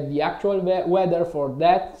service, get the actual weather for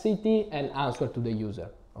that city, and answer to the user,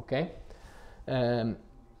 okay?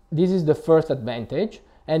 This is the first advantage.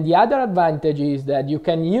 And the other advantage is that you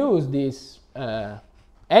can use these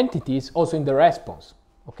entities also in the response,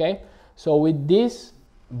 okay? So with this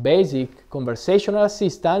basic conversational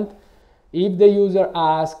assistant, if the user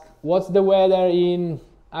asks, what's the weather in,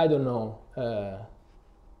 I don't know,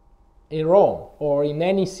 in Rome or in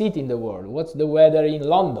any city in the world, what's the weather in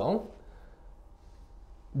London,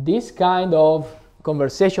 this kind of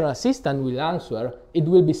conversational assistant will answer, it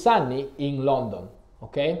will be sunny in London,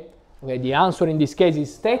 okay? Okay, the answer in this case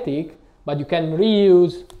is static, but you can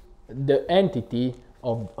reuse the entity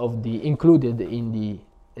of the included in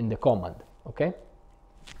the command, okay?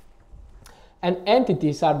 And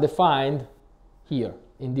entities are defined here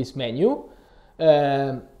in this menu.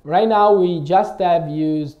 Right now we just have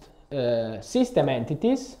used system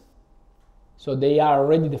entities, so they are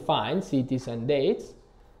already defined, cities and dates,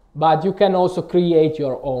 but you can also create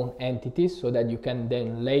your own entities so that you can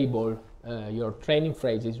then label your training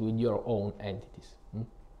phrases with your own entities.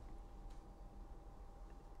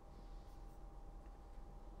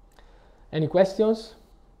 Any questions?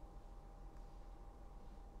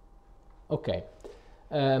 Okay.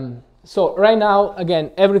 So right now,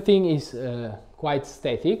 again, everything is quite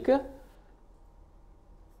static.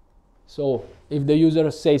 So if the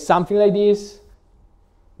user says something like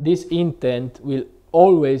this intent will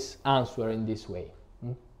always answer in this way.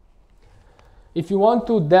 If you want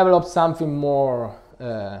to develop something more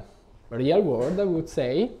real world, I would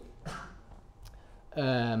say,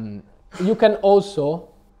 you can also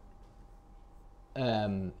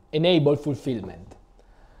enable fulfillment.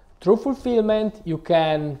 Through fulfillment, you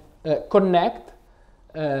can connect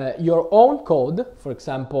your own code, for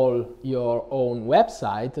example, your own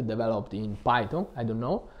website developed in Python, I don't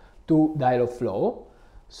know, to Dialogflow,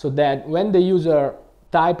 so that when the user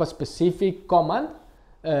type a specific command,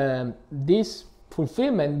 this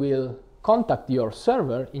fulfillment will contact your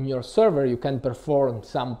server. In your server, you can perform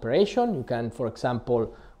some operation. You can, for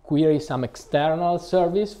example, query some external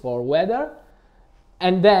service for weather,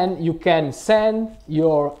 and then you can send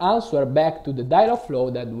your answer back to the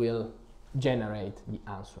Dialogflow that will generate the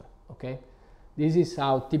answer, okay? This is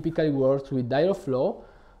how it typically works with Dialogflow.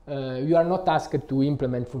 You are not asked to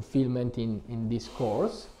implement fulfillment in this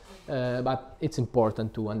course, but it's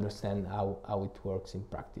important to understand how it works in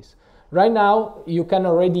practice. Right now, you can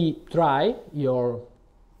already try your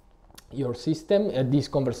system, this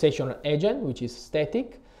conversational agent, which is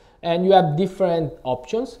static, and you have different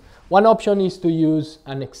options. One option is to use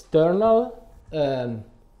an external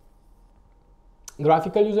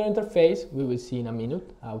graphical user interface. We will see in a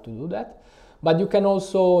minute how to do that. But you can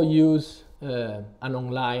also use an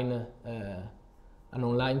online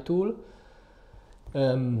tool.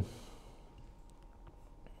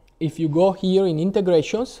 If you go here in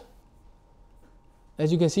integrations,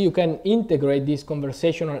 as you can see, you can integrate this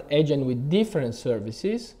conversational agent with different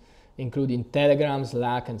services, including Telegram,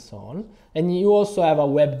 Slack, and so on. And you also have a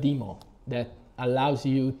web demo that allows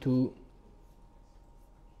you to...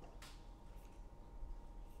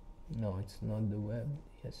 No, it's not the web.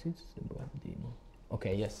 Yes, it's the web demo.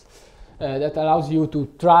 Okay, yes. That allows you to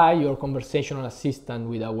try your conversational assistant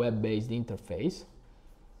with a web-based interface.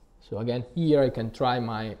 So again, here I can try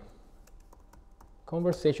my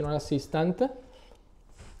conversational assistant.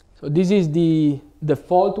 So this is the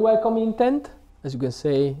default welcome intent. As you can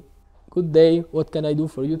say, good day, what can I do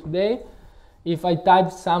for you today? If I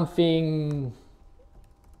type something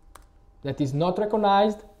that is not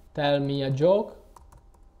recognized, tell me a joke.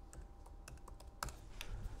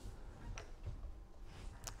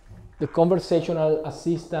 The conversational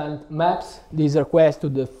assistant maps this request to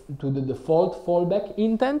the default fallback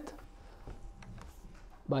intent.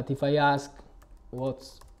 But if I ask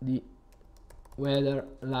what's the weather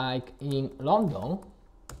like in London,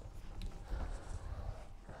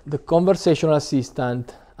 the conversational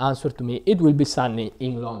assistant answered to me, it will be sunny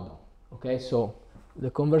in London. Okay, so the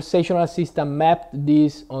conversational assistant mapped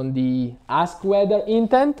this on the ask weather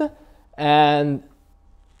intent, and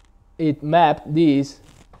it mapped this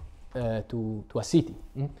to a city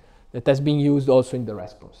that has been used also in the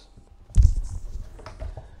response.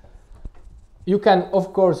 You can,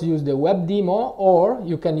 of course, use the web demo, or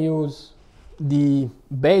you can use the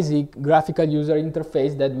basic graphical user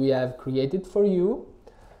interface that we have created for you.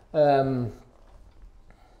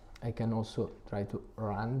 I can also try to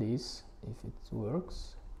run this if it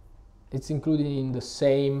works. It's included in the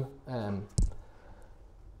same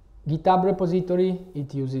GitHub repository.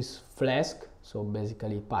 It uses Flask, so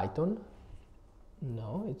basically Python.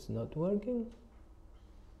 No, it's not working.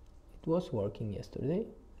 It was working yesterday.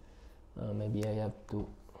 Maybe I have to.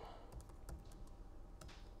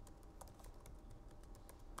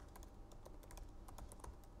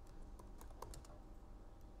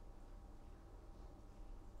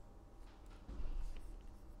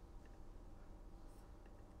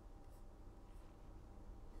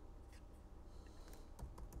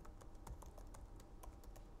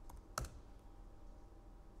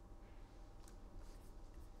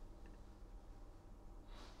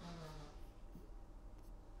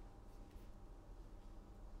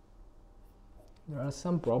 There are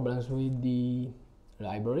some problems with the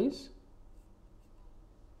libraries.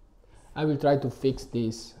 I will try to fix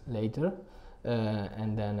this later,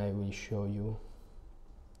 and then I will show you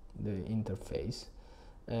the interface.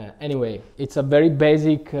 Anyway, it's a very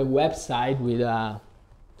basic website with a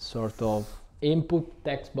sort of input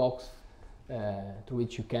text box to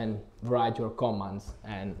which you can write your commands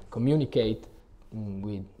and communicate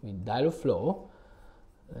with Dialogflow.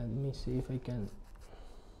 Let me see if I can.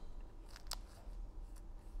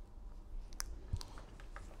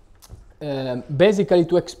 Basically,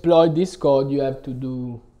 to exploit this code, you have to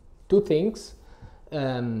do two things.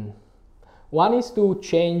 One is to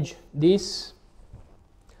change this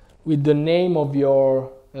with the name of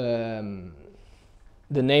your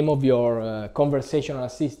conversational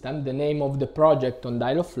assistant, the name of the project on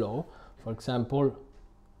Dialogflow. For example,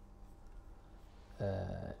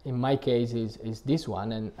 in my case is this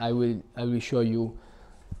one, and I will show you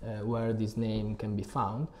where this name can be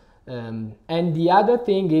found. And the other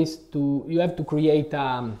thing is you have to create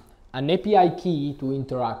an API key to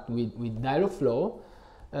interact with Dialogflow.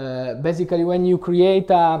 Basically, when you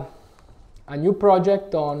create a new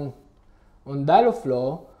project on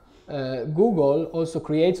Dialogflow, Google also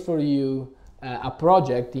creates for you a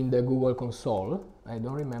project in the Google console. I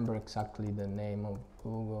don't remember exactly the name of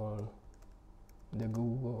the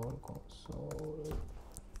Google console.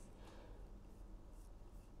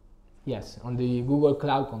 Yes, on the Google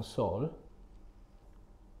Cloud Console.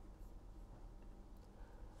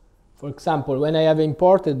 For example, when I have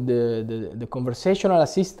imported the conversational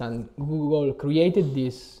assistant, Google created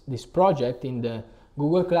this project in the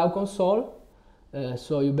Google Cloud Console.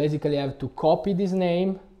 So you basically have to copy this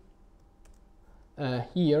name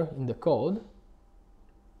here in the code.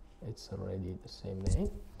 It's already the same name.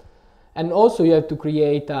 And also you have to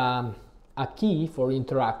create a key for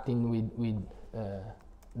interacting with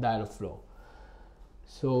Dialogflow.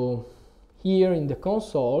 So here in the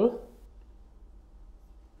console,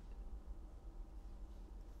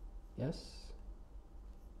 yes,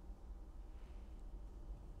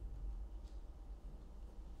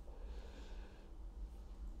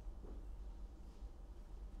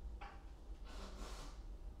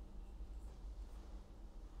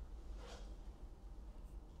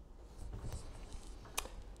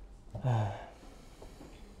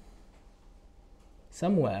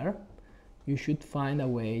 somewhere you should find a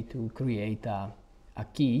way to create a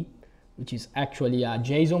key, which is actually a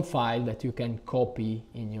JSON file that you can copy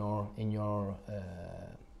in your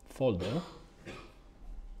folder.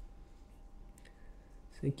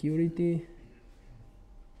 Security.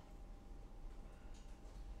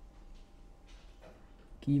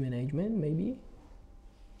 Key management, maybe.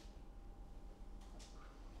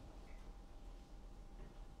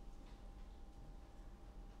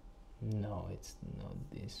 No, it's not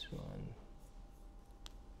this one.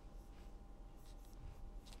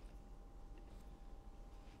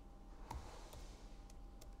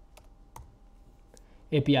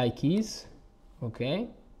 API keys, okay.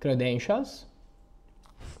 Credentials,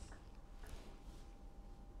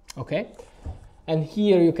 okay. And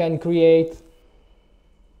here you can create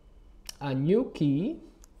a new key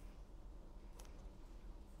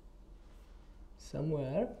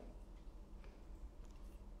somewhere.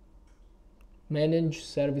 Manage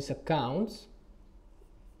service accounts,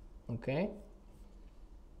 okay,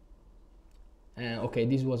 Okay,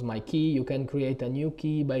 this was my key. You can create a new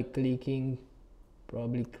key by clicking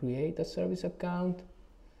probably create a service account.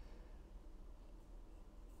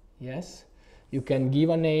 Yes, you can give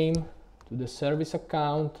a name to the service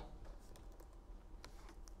account.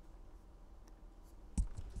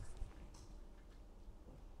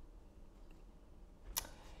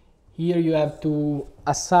 Here you have to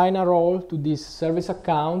assign a role to this service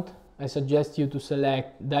account. I suggest you to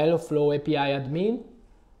select Dialogflow API admin.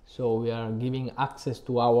 So we are giving access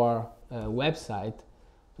to our website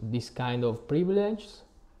to this kind of privileges.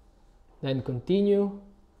 Then continue.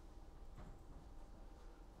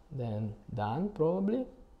 Then done probably.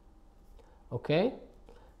 Okay.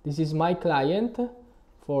 This is my client.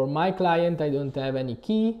 For my client I don't have any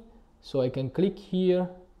key. So I can click here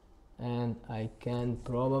and I can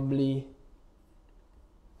probably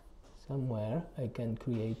somewhere I can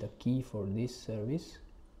create a key for this service.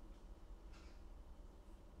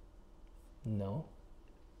 No.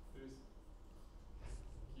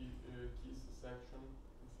 There's keys section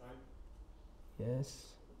inside. Yes.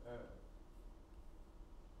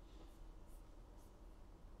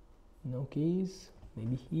 No keys.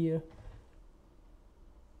 Maybe here.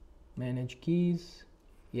 Manage keys.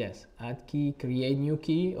 Yes. Add key. Create new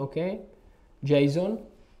key. Okay. JSON.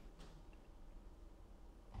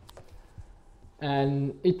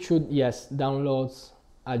 And it should, yes, downloads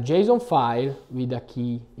a JSON file with a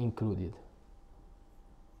key included.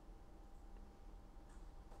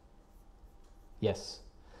 Yes.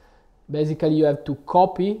 Basically, you have to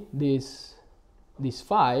copy this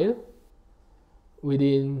file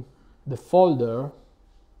within the folder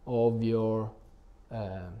of your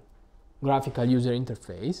graphical user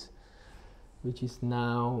interface, which is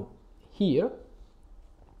now here.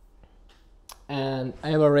 And I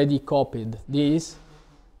have already copied this,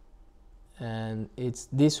 and it's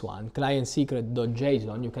this one,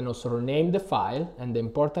 client-secret.json. You can also rename the file, and the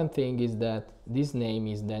important thing is that this name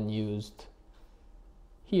is then used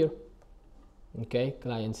here. Okay,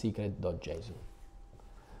 client-secret.json.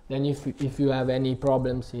 Then if you have any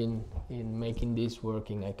problems in making this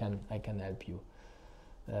working, I can help you.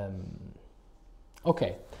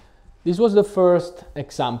 Okay, this was the first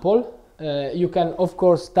example. You can of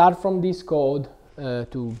course start from this code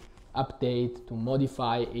to update, to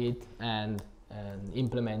modify it, and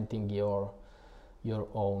implementing your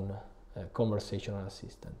own conversational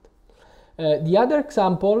assistant. The other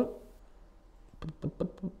example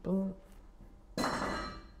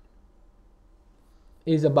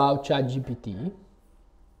is about ChatGPT.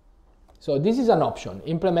 So this is an option,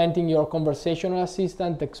 implementing your conversational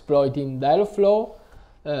assistant, exploiting Dialogflow,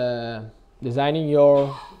 designing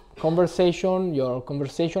your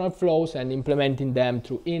conversational flows, and implementing them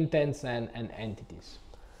through intents and entities.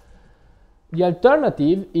 The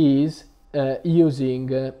alternative is using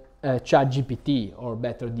ChatGPT, or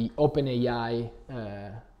better, the OpenAI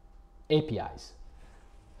APIs.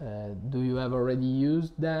 Do you have already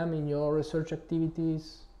used them in your research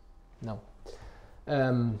activities? No.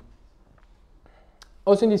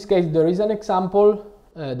 Also in this case, there is an example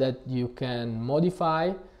that you can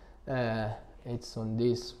modify. It's on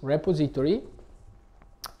this repository.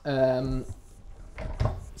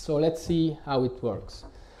 So let's see how it works.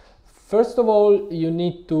 First of all, you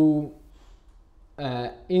need to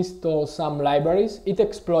install some libraries. It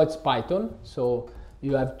exploits Python, so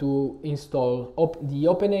you have to install the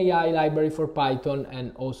OpenAI library for Python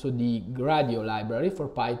and also the Gradio library for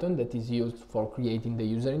Python that is used for creating the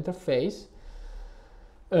user interface.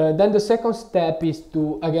 Then the second step is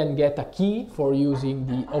to again get a key for using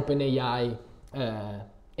the OpenAI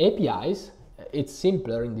APIs. It's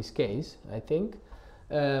simpler in this case, I think.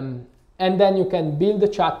 And then you can build a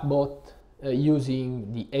chatbot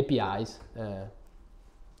using the APIs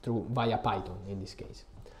via Python in this case.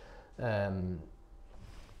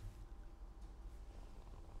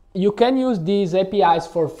 You can use these APIs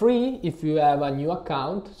for free if you have a new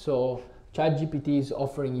account. So ChatGPT is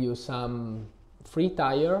offering you some free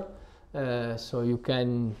tier, so you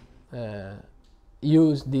can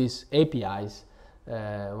use these APIs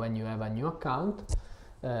when you have a new account.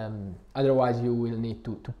 Otherwise you will need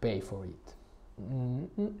to pay for it.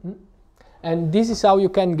 And this is how you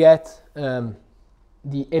can get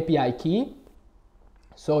the API key.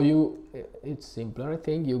 So it's simpler, I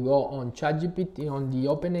think. You go on ChatGPT, on the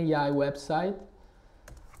OpenAI website.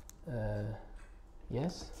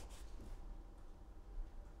 Yes.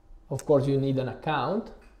 Of course, you need an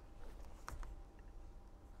account.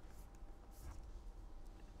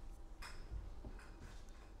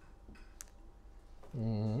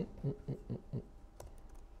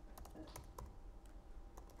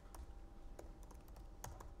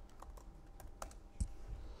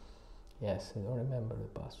 Yes. Yes, I don't remember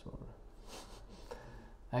the password.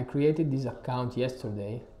 I created this account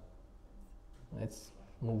yesterday. Let's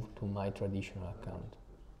move to my traditional account.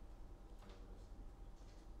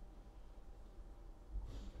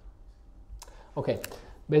 Okay,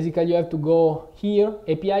 basically you have to go here,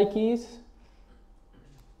 API keys,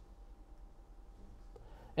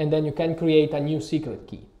 and then you can create a new secret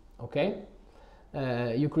key, okay?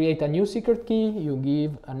 You create a new secret key, you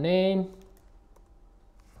give a name,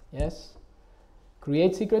 yes,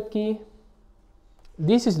 create secret key.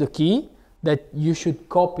 This is the key that you should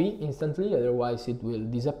copy instantly, otherwise it will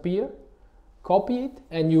disappear. Copy it,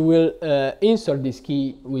 and you will insert this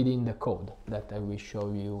key within the code that I will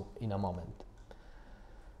show you in a moment.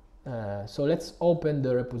 So let's open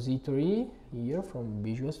the repository here from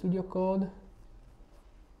Visual Studio Code.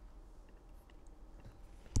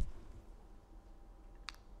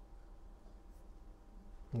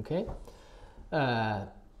 Okay.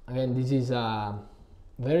 Again, this is a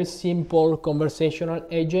very simple conversational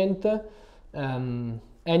agent, and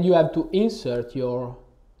you have to insert your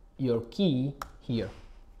key here.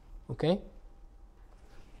 Okay.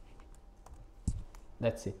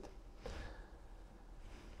 That's it.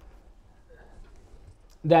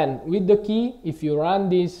 Then with the key, if you run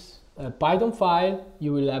this Python file,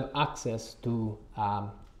 you will have access to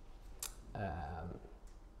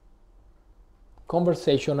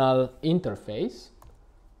conversational interface.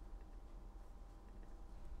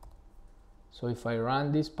 So if I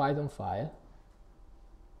run this Python file,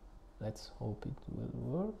 let's hope it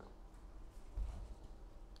will work.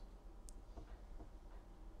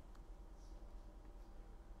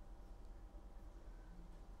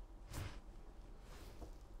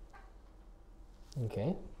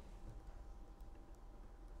 Okay.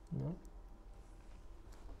 No.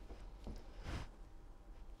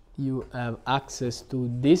 You have access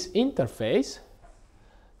to this interface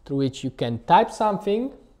through which you can type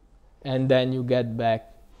something and then you get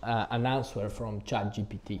back an answer from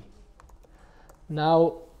ChatGPT.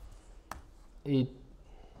 Now there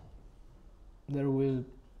will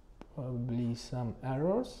probably some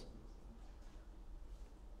errors.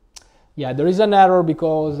 Yeah, there is an error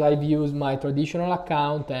because I've used my traditional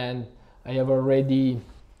account and I have already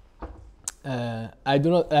I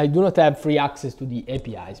do not have free access to the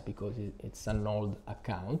APIs because it's an old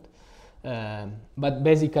account. But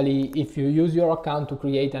basically, if you use your account to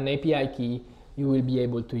create an API key, you will be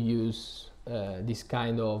able to use this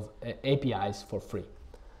kind of APIs for free.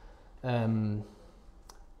 And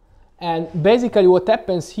basically what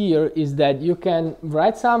happens here is that you can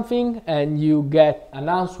write something and you get an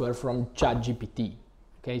answer from ChatGPT.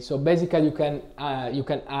 Okay, so basically you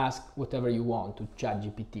can ask whatever you want to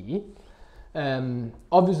ChatGPT.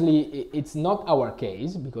 Obviously it's not our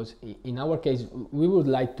case, because in our case we would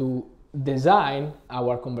like to design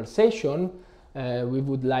our conversation. We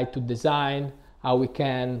would like to design how we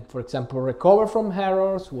can, for example, recover from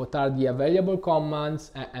errors, what are the available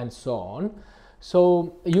commands, and so on.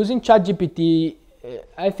 So using ChatGPT,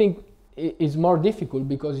 I think is more difficult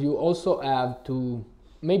because you also have to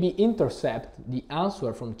maybe intercept the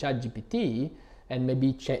answer from ChatGPT, and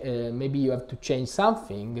maybe you have to change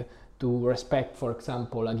something to respect, for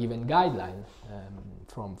example, a given guideline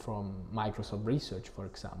from Microsoft Research, for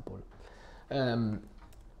example.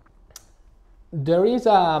 There is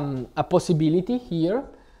a possibility here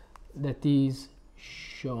that is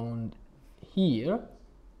shown here.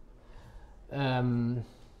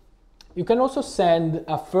 You can also send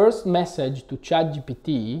a first message to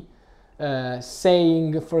ChatGPT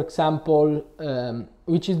saying, for example,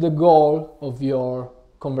 which is the goal of your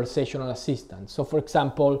conversational assistant. So, for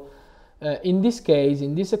example, in this case,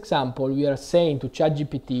 in this example, we are saying to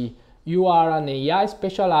ChatGPT, you are an AI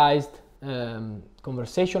specialized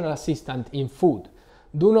conversational assistant in food.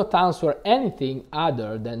 Do not answer anything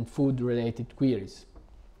other than food-related queries.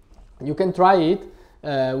 You can try it.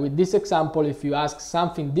 With this example, if you ask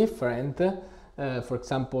something different, for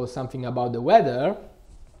example, something about the weather,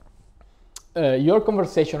 your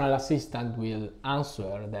conversational assistant will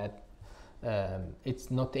answer that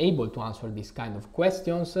it's not able to answer this kind of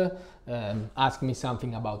questions. Ask me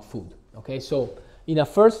something about food. Okay, so in a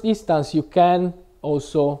first instance, you can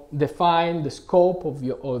also define the scope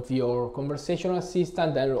of your conversational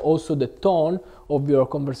assistant and also the tone of your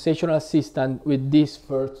conversational assistant with this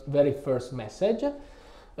very first message.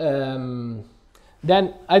 Then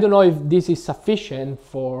I don't know if this is sufficient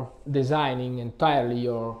for designing entirely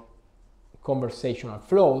your conversational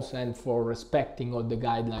flows and for respecting all the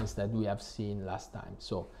guidelines that we have seen last time.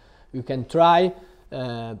 So you can try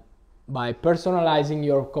by personalizing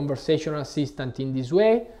your conversational assistant in this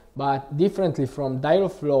way, But differently from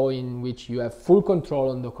Dialogflow, in which you have full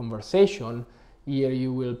control on the conversation, here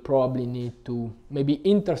you will probably need to maybe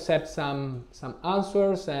intercept some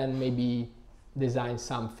answers and maybe design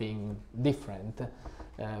something different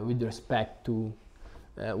with respect to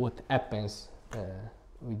what happens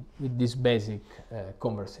with this basic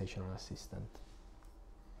conversational assistant.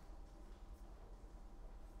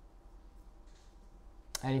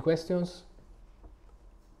 Any questions?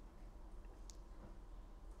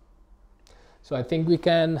 So I think we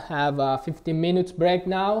can have a 15 minutes break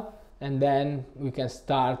now, and then we can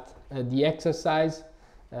start the exercise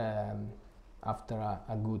after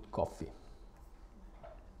a good coffee.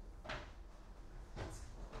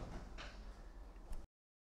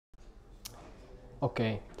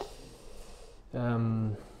 Okay.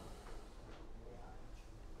 There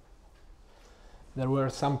were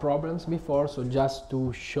some problems before, so just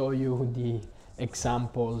to show you the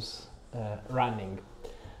examples running.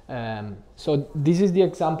 So this is the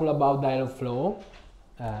example about Dialogflow.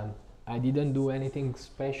 I didn't do anything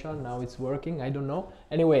special, now it's working, I don't know.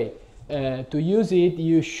 Anyway, to use it,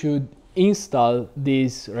 you should install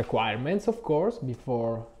these requirements, of course,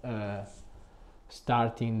 before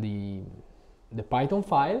starting the Python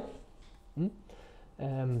file.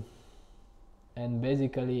 And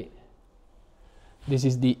basically, this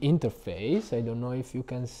is the interface. I don't know if you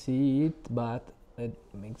can see it, but let's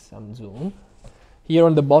make some zoom. Here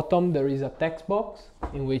on the bottom, there is a text box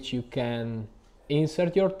in which you can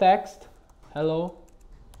insert your text. Hello.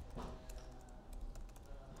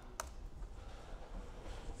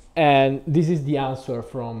 And this is the answer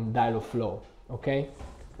from Dialogflow, okay?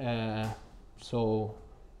 So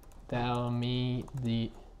tell me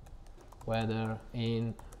the weather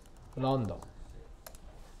in London.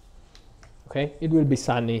 Okay, it will be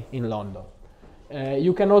sunny in London.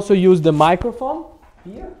 You can also use the microphone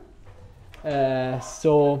here.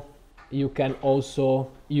 So you can also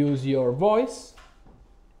use your voice.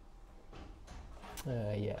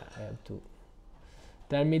 Yeah, I have to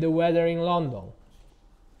tell me the weather in London.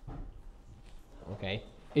 Okay,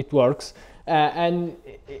 it works. And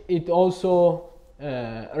it also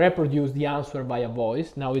reproduces the answer via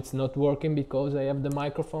voice. Now it's not working because I have the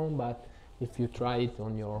microphone, but if you try it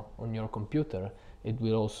on your computer, it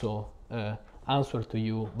will also answer to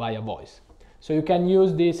you via voice. So you can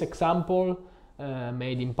use this example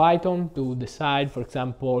made in Python to decide, for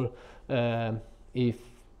example, if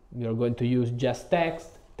you're going to use just text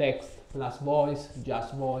plus voice,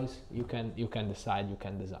 just voice. You can decide, you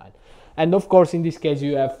can design. And of course, in this case,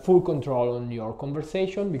 you have full control on your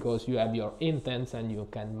conversation because you have your intents and you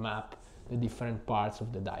can map the different parts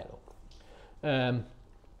of the dialogue.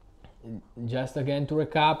 Just again to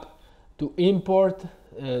recap, to import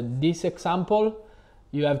this example,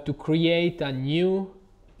 you have to create a new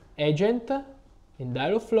agent in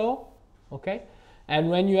Dialogflow, okay? And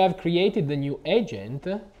when you have created the new agent,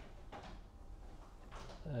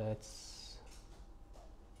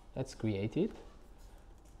 let's create it,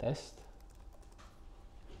 test.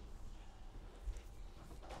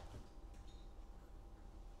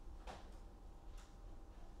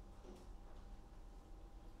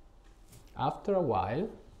 After a while,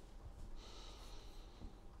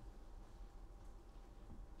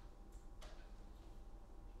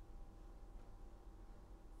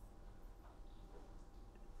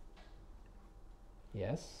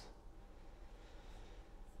 yes,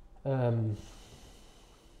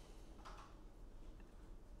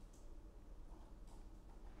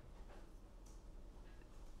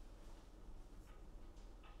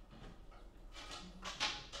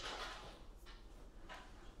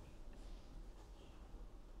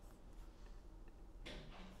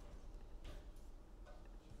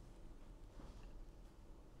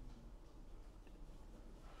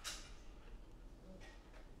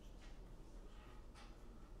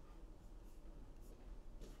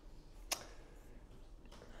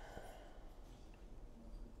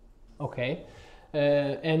 okay,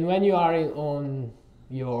 and when you are on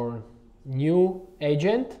your new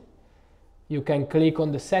agent, you can click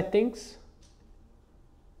on the settings,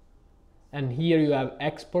 and here you have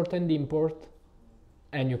export and import,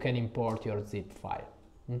 and you can import your zip file,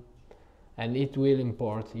 and it will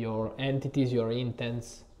import your entities, your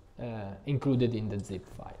intents included in the zip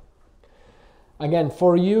file. Again,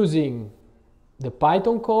 for using the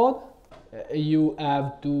Python code, you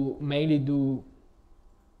have to mainly do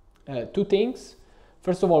two things.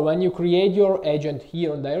 First of all, when you create your agent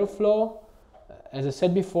here on Dialogflow, as I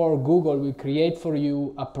said before, Google will create for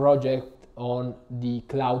you a project on the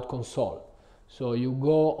Cloud Console. So you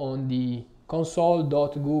go on the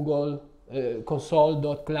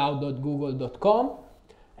console.cloud.google.com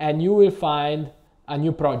and you will find a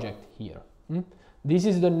new project here. This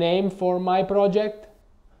is the name for my project,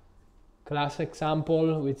 class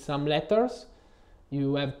example with some letters.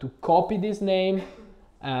 You have to copy this name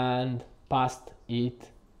and paste it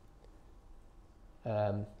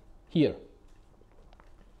here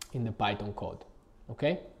in the Python code.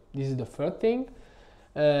 Okay, this is the first thing.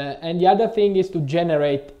 And the other thing is to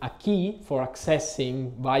generate a key for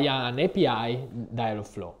accessing via an API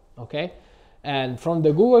Dialogflow. Okay, and from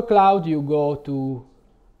the Google Cloud you go to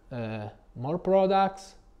more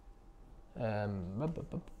products,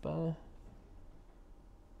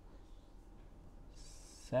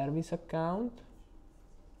 service account.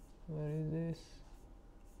 Where is this?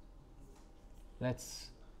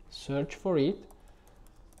 Let's search for it.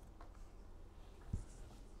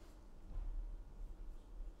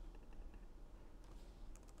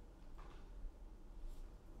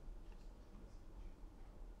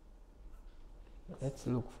 Let's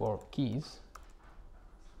look for keys.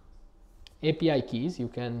 API keys. You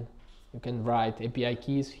can write API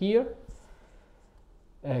keys here.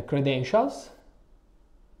 Credentials.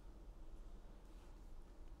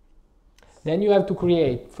 Then you have to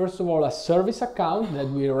create, first of all, a service account that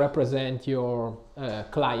will represent your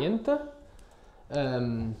client.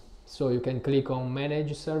 So you can click on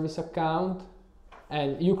Manage Service Account,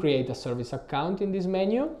 and you create a service account in this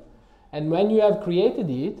menu. And when you have created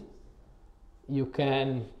it, you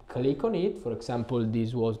can click on it. For example,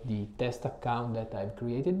 this was the test account that I've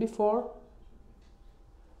created before.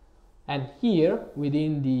 And here,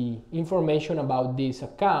 within the information about this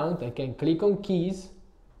account, I can click on keys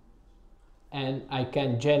and I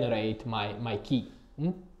can generate my key.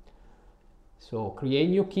 So create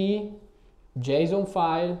new key, JSON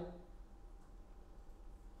file,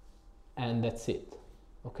 and that's it.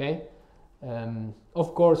 Okay.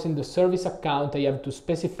 Of course, in the service account, I have to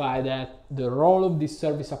specify that the role of this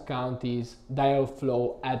service account is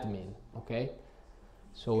Dialogflow admin. Okay.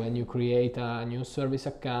 So when you create a new service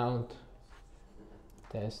account,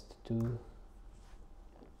 test to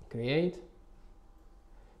create,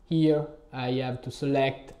 here I have to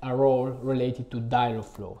select a role related to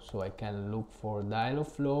Dialogflow. So I can look for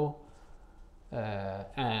Dialogflow,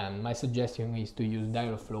 and my suggestion is to use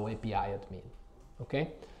Dialogflow API admin.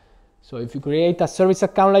 Okay. So if you create a service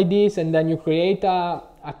account like this and then you create a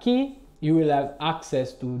key, you will have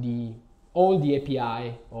access to all the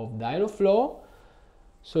API of Dialogflow.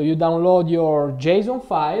 So you download your JSON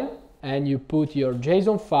file and you put your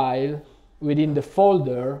JSON file within the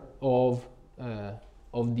folder of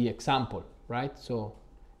the example, right? So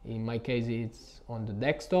in my case, it's on the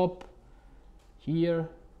desktop here,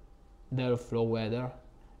 Dialogflow weather,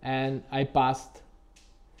 and I passed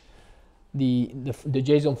the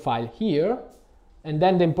JSON file here. And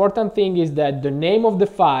then the important thing is that the name of the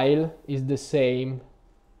file is the same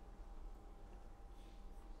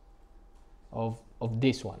of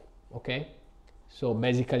this one. Okay, so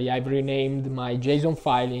basically I've renamed my JSON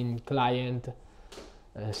file in client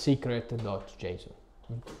secret.json.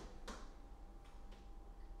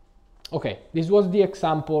 Okay, this was the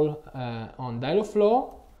example on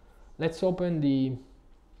Dialogflow. Let's open the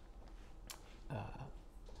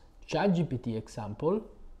ChatGPT example.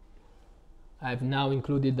 I've now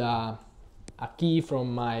included a key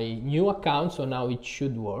from my new account, so now it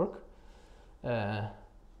should work.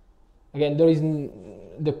 Again,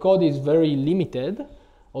 the code is very limited,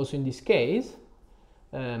 also in this case.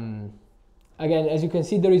 Again, as you can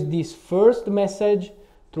see, there is this first message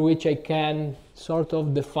through which I can sort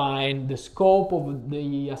of define the scope of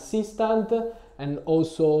the assistant and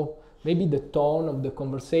also maybe the tone of the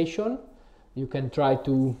conversation. You can try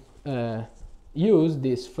to use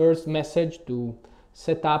this first message to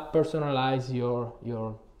set up, personalize your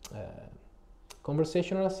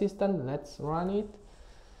conversational assistant. Let's run it.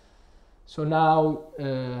 So now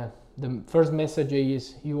the first message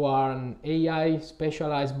is, you are an AI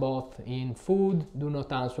specialized bot in food. Do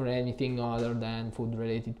not answer anything other than food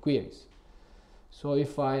related queries. So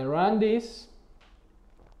if I run this,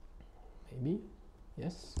 maybe,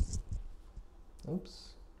 yes, oops.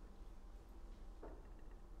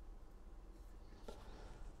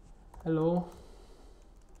 Hello.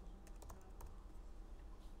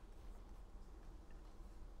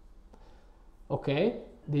 Okay,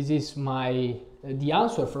 this is the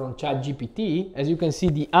answer from ChatGPT. As you can see,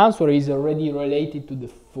 the answer is already related to the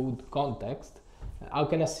food context. How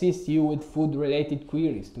can I assist you with food related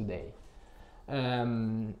queries today?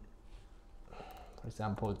 For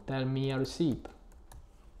example, tell me a recipe.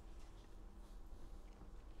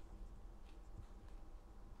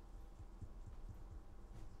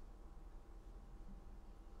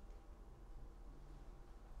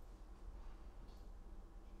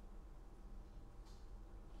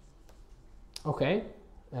 Okay,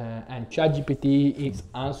 and ChatGPT is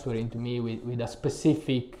answering to me with a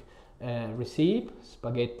specific recipe,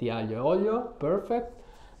 spaghetti aglio e olio, perfect.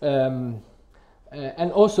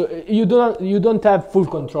 And also you don't have full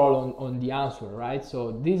control on the answer, right?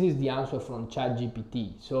 So this is the answer from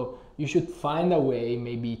ChatGPT. So you should find a way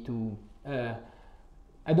maybe to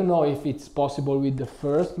I don't know if it's possible with the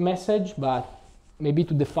first message, but maybe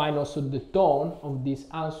to define also the tone of these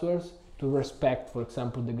answers to respect, for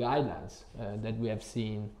example, the guidelines that we have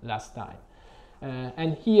seen last time.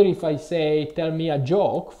 And here if I say, tell me a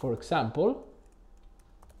joke, for example,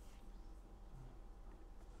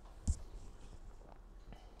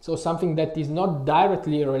 so something that is not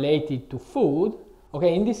directly related to food,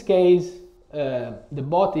 okay, in this case, the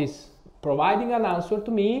bot is providing an answer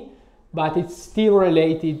to me, but it's still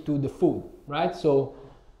related to the food, right? So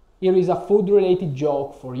here is a food-related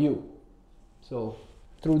joke for you. So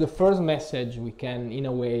through the first message, we can, in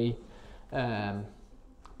a way,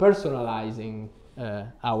 personalizing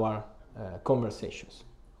our conversations.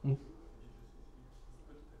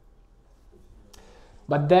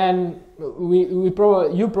 But then you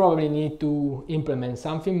probably need to implement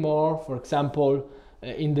something more. For example,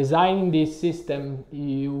 in designing this system,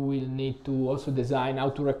 you will need to also design how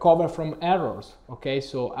to recover from errors. Okay,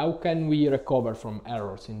 so how can we recover from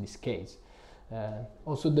errors in this case?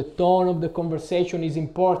 Also, the tone of the conversation is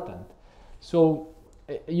important. So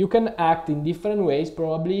you can act in different ways,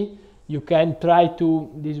 probably. You can try to,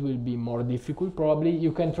 this will be more difficult probably,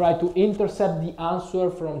 you can try to intercept the answer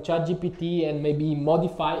from ChatGPT and maybe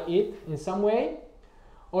modify it in some way,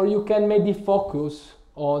 or you can maybe focus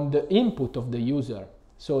on the input of the user.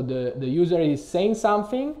 So the user is saying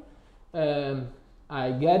something,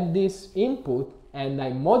 I get this input and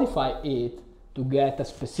I modify it to get a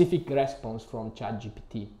specific response from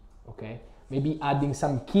ChatGPT, okay? Maybe adding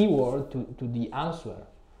some keyword to the answer,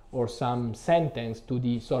 or some sentence to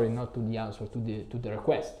the, sorry, not to the answer, to the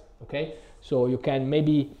request, okay? So you can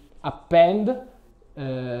maybe append,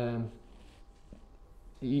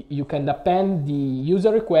 you can append the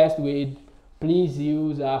user request with, please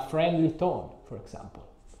use a friendly tone, for example,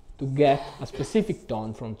 to get a specific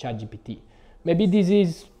tone from ChatGPT. Maybe this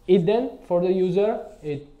is hidden for the user,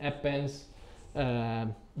 it happens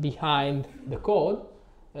behind the code,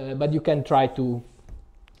 but you can try to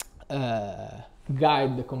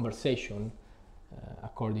guide the conversation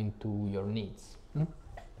according to your needs.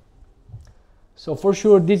 So for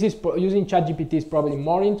sure, this is using ChatGPT is probably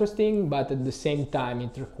more interesting, but at the same time,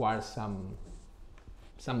 it requires some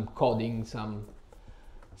coding, some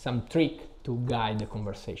trick to guide the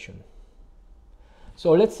conversation.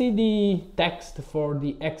 So let's see the text for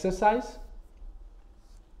the exercise.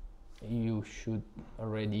 You should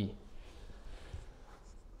already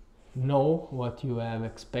know what you have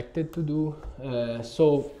expected to do.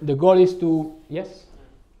 So the goal is to, yes?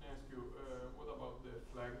 Can I ask you, what about the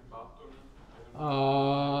flag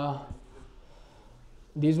button?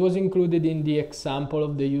 This was included in the example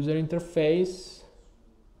of the user interface.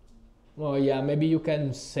 Well, yeah, maybe you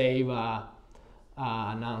can save an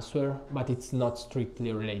answer, but it's not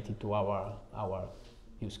strictly related to our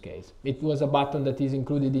use case. It was a button that is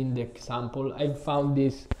included in the example. I found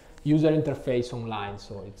this user interface online,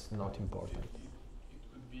 so it's not important.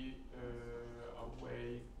 It could be a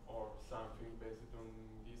way or something based on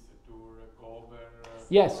this to recover.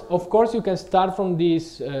 Yes, of course you can start from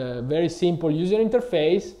this very simple user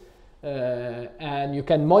interface and you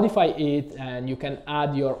can modify it and you can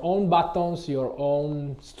add your own buttons, your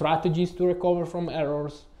own strategies to recover from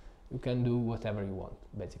errors. You can do whatever you want,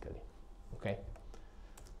 basically. Okay.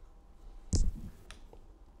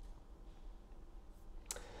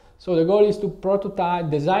 So the goal is to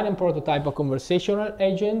design and prototype a conversational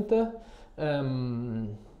agent,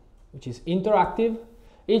 which is interactive.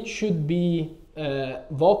 It should be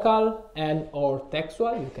vocal and or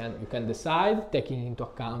textual. You can decide, taking into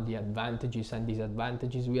account the advantages and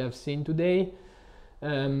disadvantages we have seen today.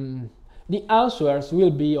 The answers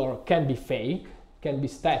will be or can be fake, can be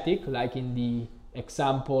static, like in the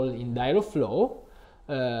example in Dialogflow.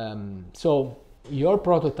 So your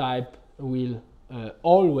prototype will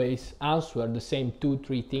always answer the same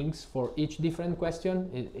 2-3 things for each different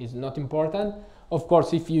question. It is not important. Of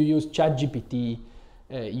course, if you use ChatGPT,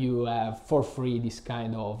 you have for free this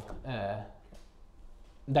kind of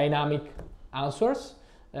dynamic answers.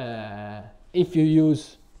 If you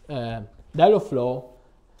use Dialogflow,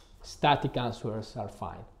 static answers are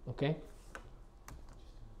fine. Okay.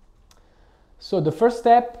 So the first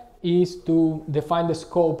step is to define the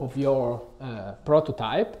scope of your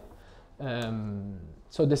prototype.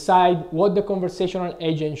 So decide what the conversational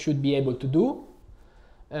agent should be able to do.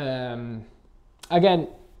 Again,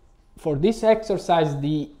 for this exercise,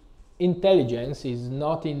 the intelligence is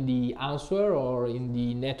not in the answer or in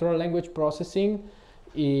the natural language processing.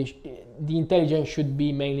 The intelligence should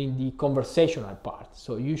be mainly in the conversational part.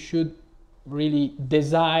 So you should really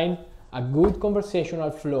design a good conversational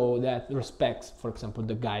flow that respects, for example,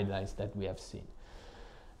 the guidelines that we have seen.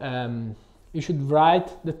 You should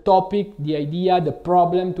write the topic, the idea, the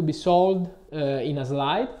problem to be solved in a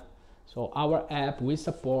slide. So our app will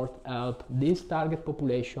help this target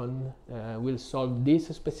population, will solve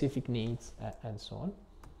these specific needs, and so on.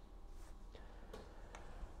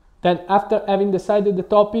 Then after having decided the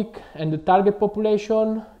topic and the target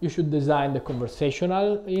population, you should design the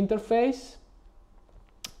conversational interface.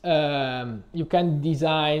 You can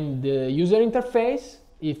design the user interface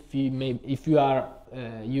if you are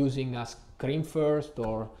using a screen first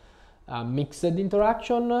or a mixed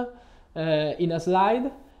interaction in a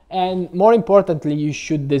slide. And more importantly, you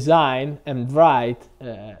should design and write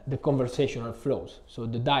the conversational flows, so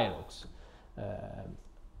the dialogues,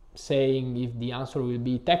 saying if the answer will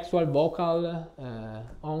be textual, vocal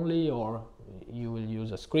only, or you will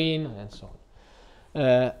use a screen, and so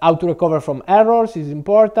on. How to recover from errors is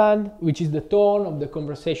important, which is the tone of the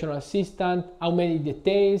conversational assistant, how many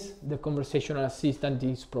details the conversational assistant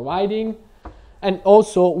is providing, and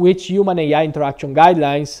also which human AI interaction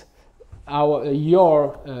guidelines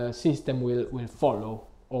your system will follow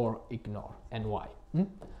or ignore, and why.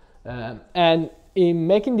 And in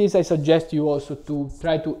making this, I suggest you also to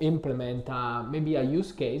try to implement maybe a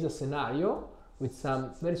use case, a scenario with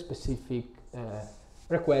some very specific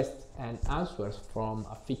requests and answers from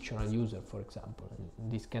a fictional user, for example.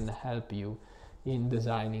 And this can help you in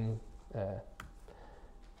designing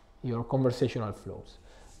your conversational flows.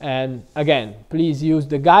 And again, please use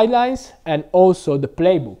the guidelines and also the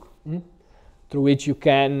playbook, through which you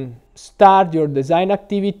can start your design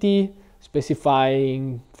activity,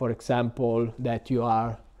 specifying, for example, that you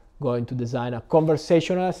are going to design a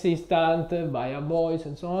conversational assistant via voice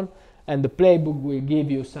and so on. And the playbook will give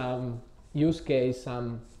you some use case,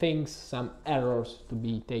 some things, some errors to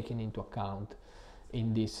be taken into account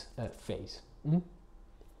in this phase.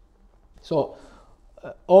 So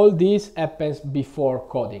all this happens before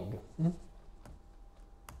coding,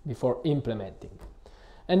 before implementing.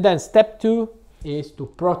 And then step 2 is to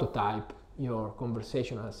prototype your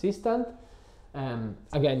conversational assistant.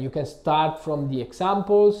 Again, you can start from the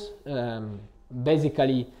examples.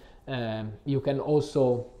 Basically, you can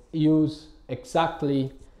also use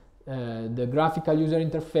exactly the graphical user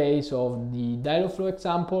interface of the dialog flow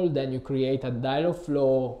example. Then you create a dialog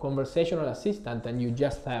flow conversational assistant, and you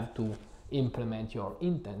just have to implement your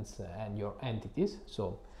intents and your entities.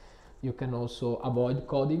 So you can also avoid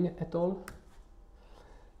coding at all.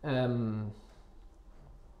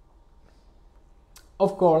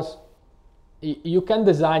 Of course, you can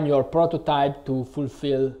design your prototype to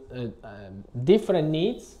fulfill different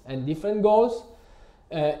needs and different goals.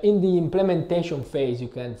 In the implementation phase, you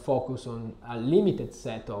can focus on a limited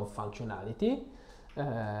set of functionality.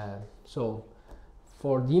 So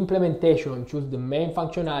for the implementation, choose the main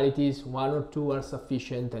functionalities, 1 or 2 are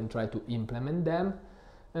sufficient, and try to implement them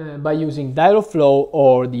by using Dialogflow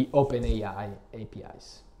or the OpenAI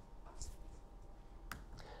APIs.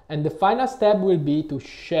 And the final step will be to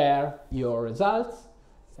share your results,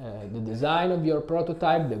 the design of your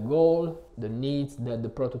prototype, the goal, the needs that the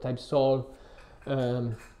prototype solves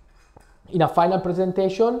in a final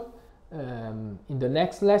presentation in the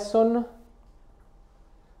next lesson.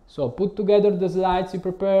 So put together the slides you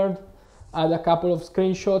prepared, add a couple of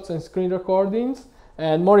screenshots and screen recordings,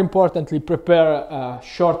 and more importantly, prepare a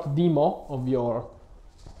short demo of your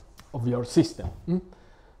system.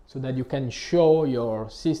 So that you can show your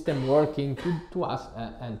system working to us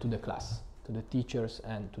and to the class, to the teachers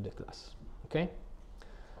and to the class, okay?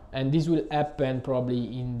 And this will happen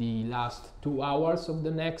probably in the last 2 hours of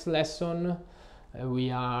the next lesson.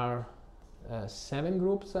 We are 7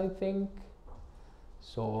 groups, I think.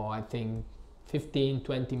 So I think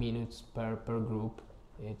 15-20 minutes per group.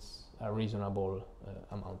 It's a reasonable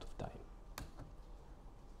amount of time.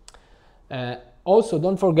 Also,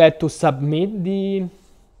 don't forget to submit the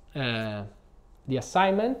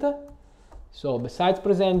assignment. So besides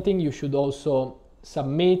presenting, you should also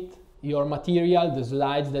submit your material, the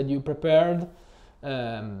slides that you prepared,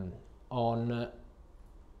 on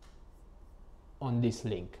this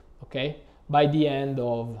link, okay, by the end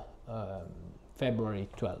of February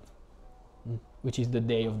 12th, which is the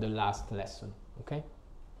day of the last lesson, okay?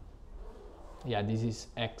 Yeah, this is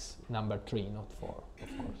X number 3, not 4,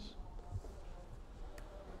 of course.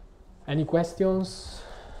 Any questions?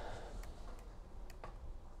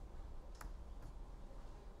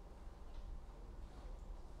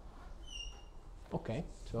 Okay,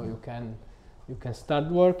 so you can start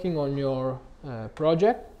working on your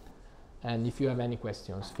project, and if you have any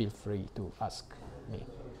questions, feel free to ask me.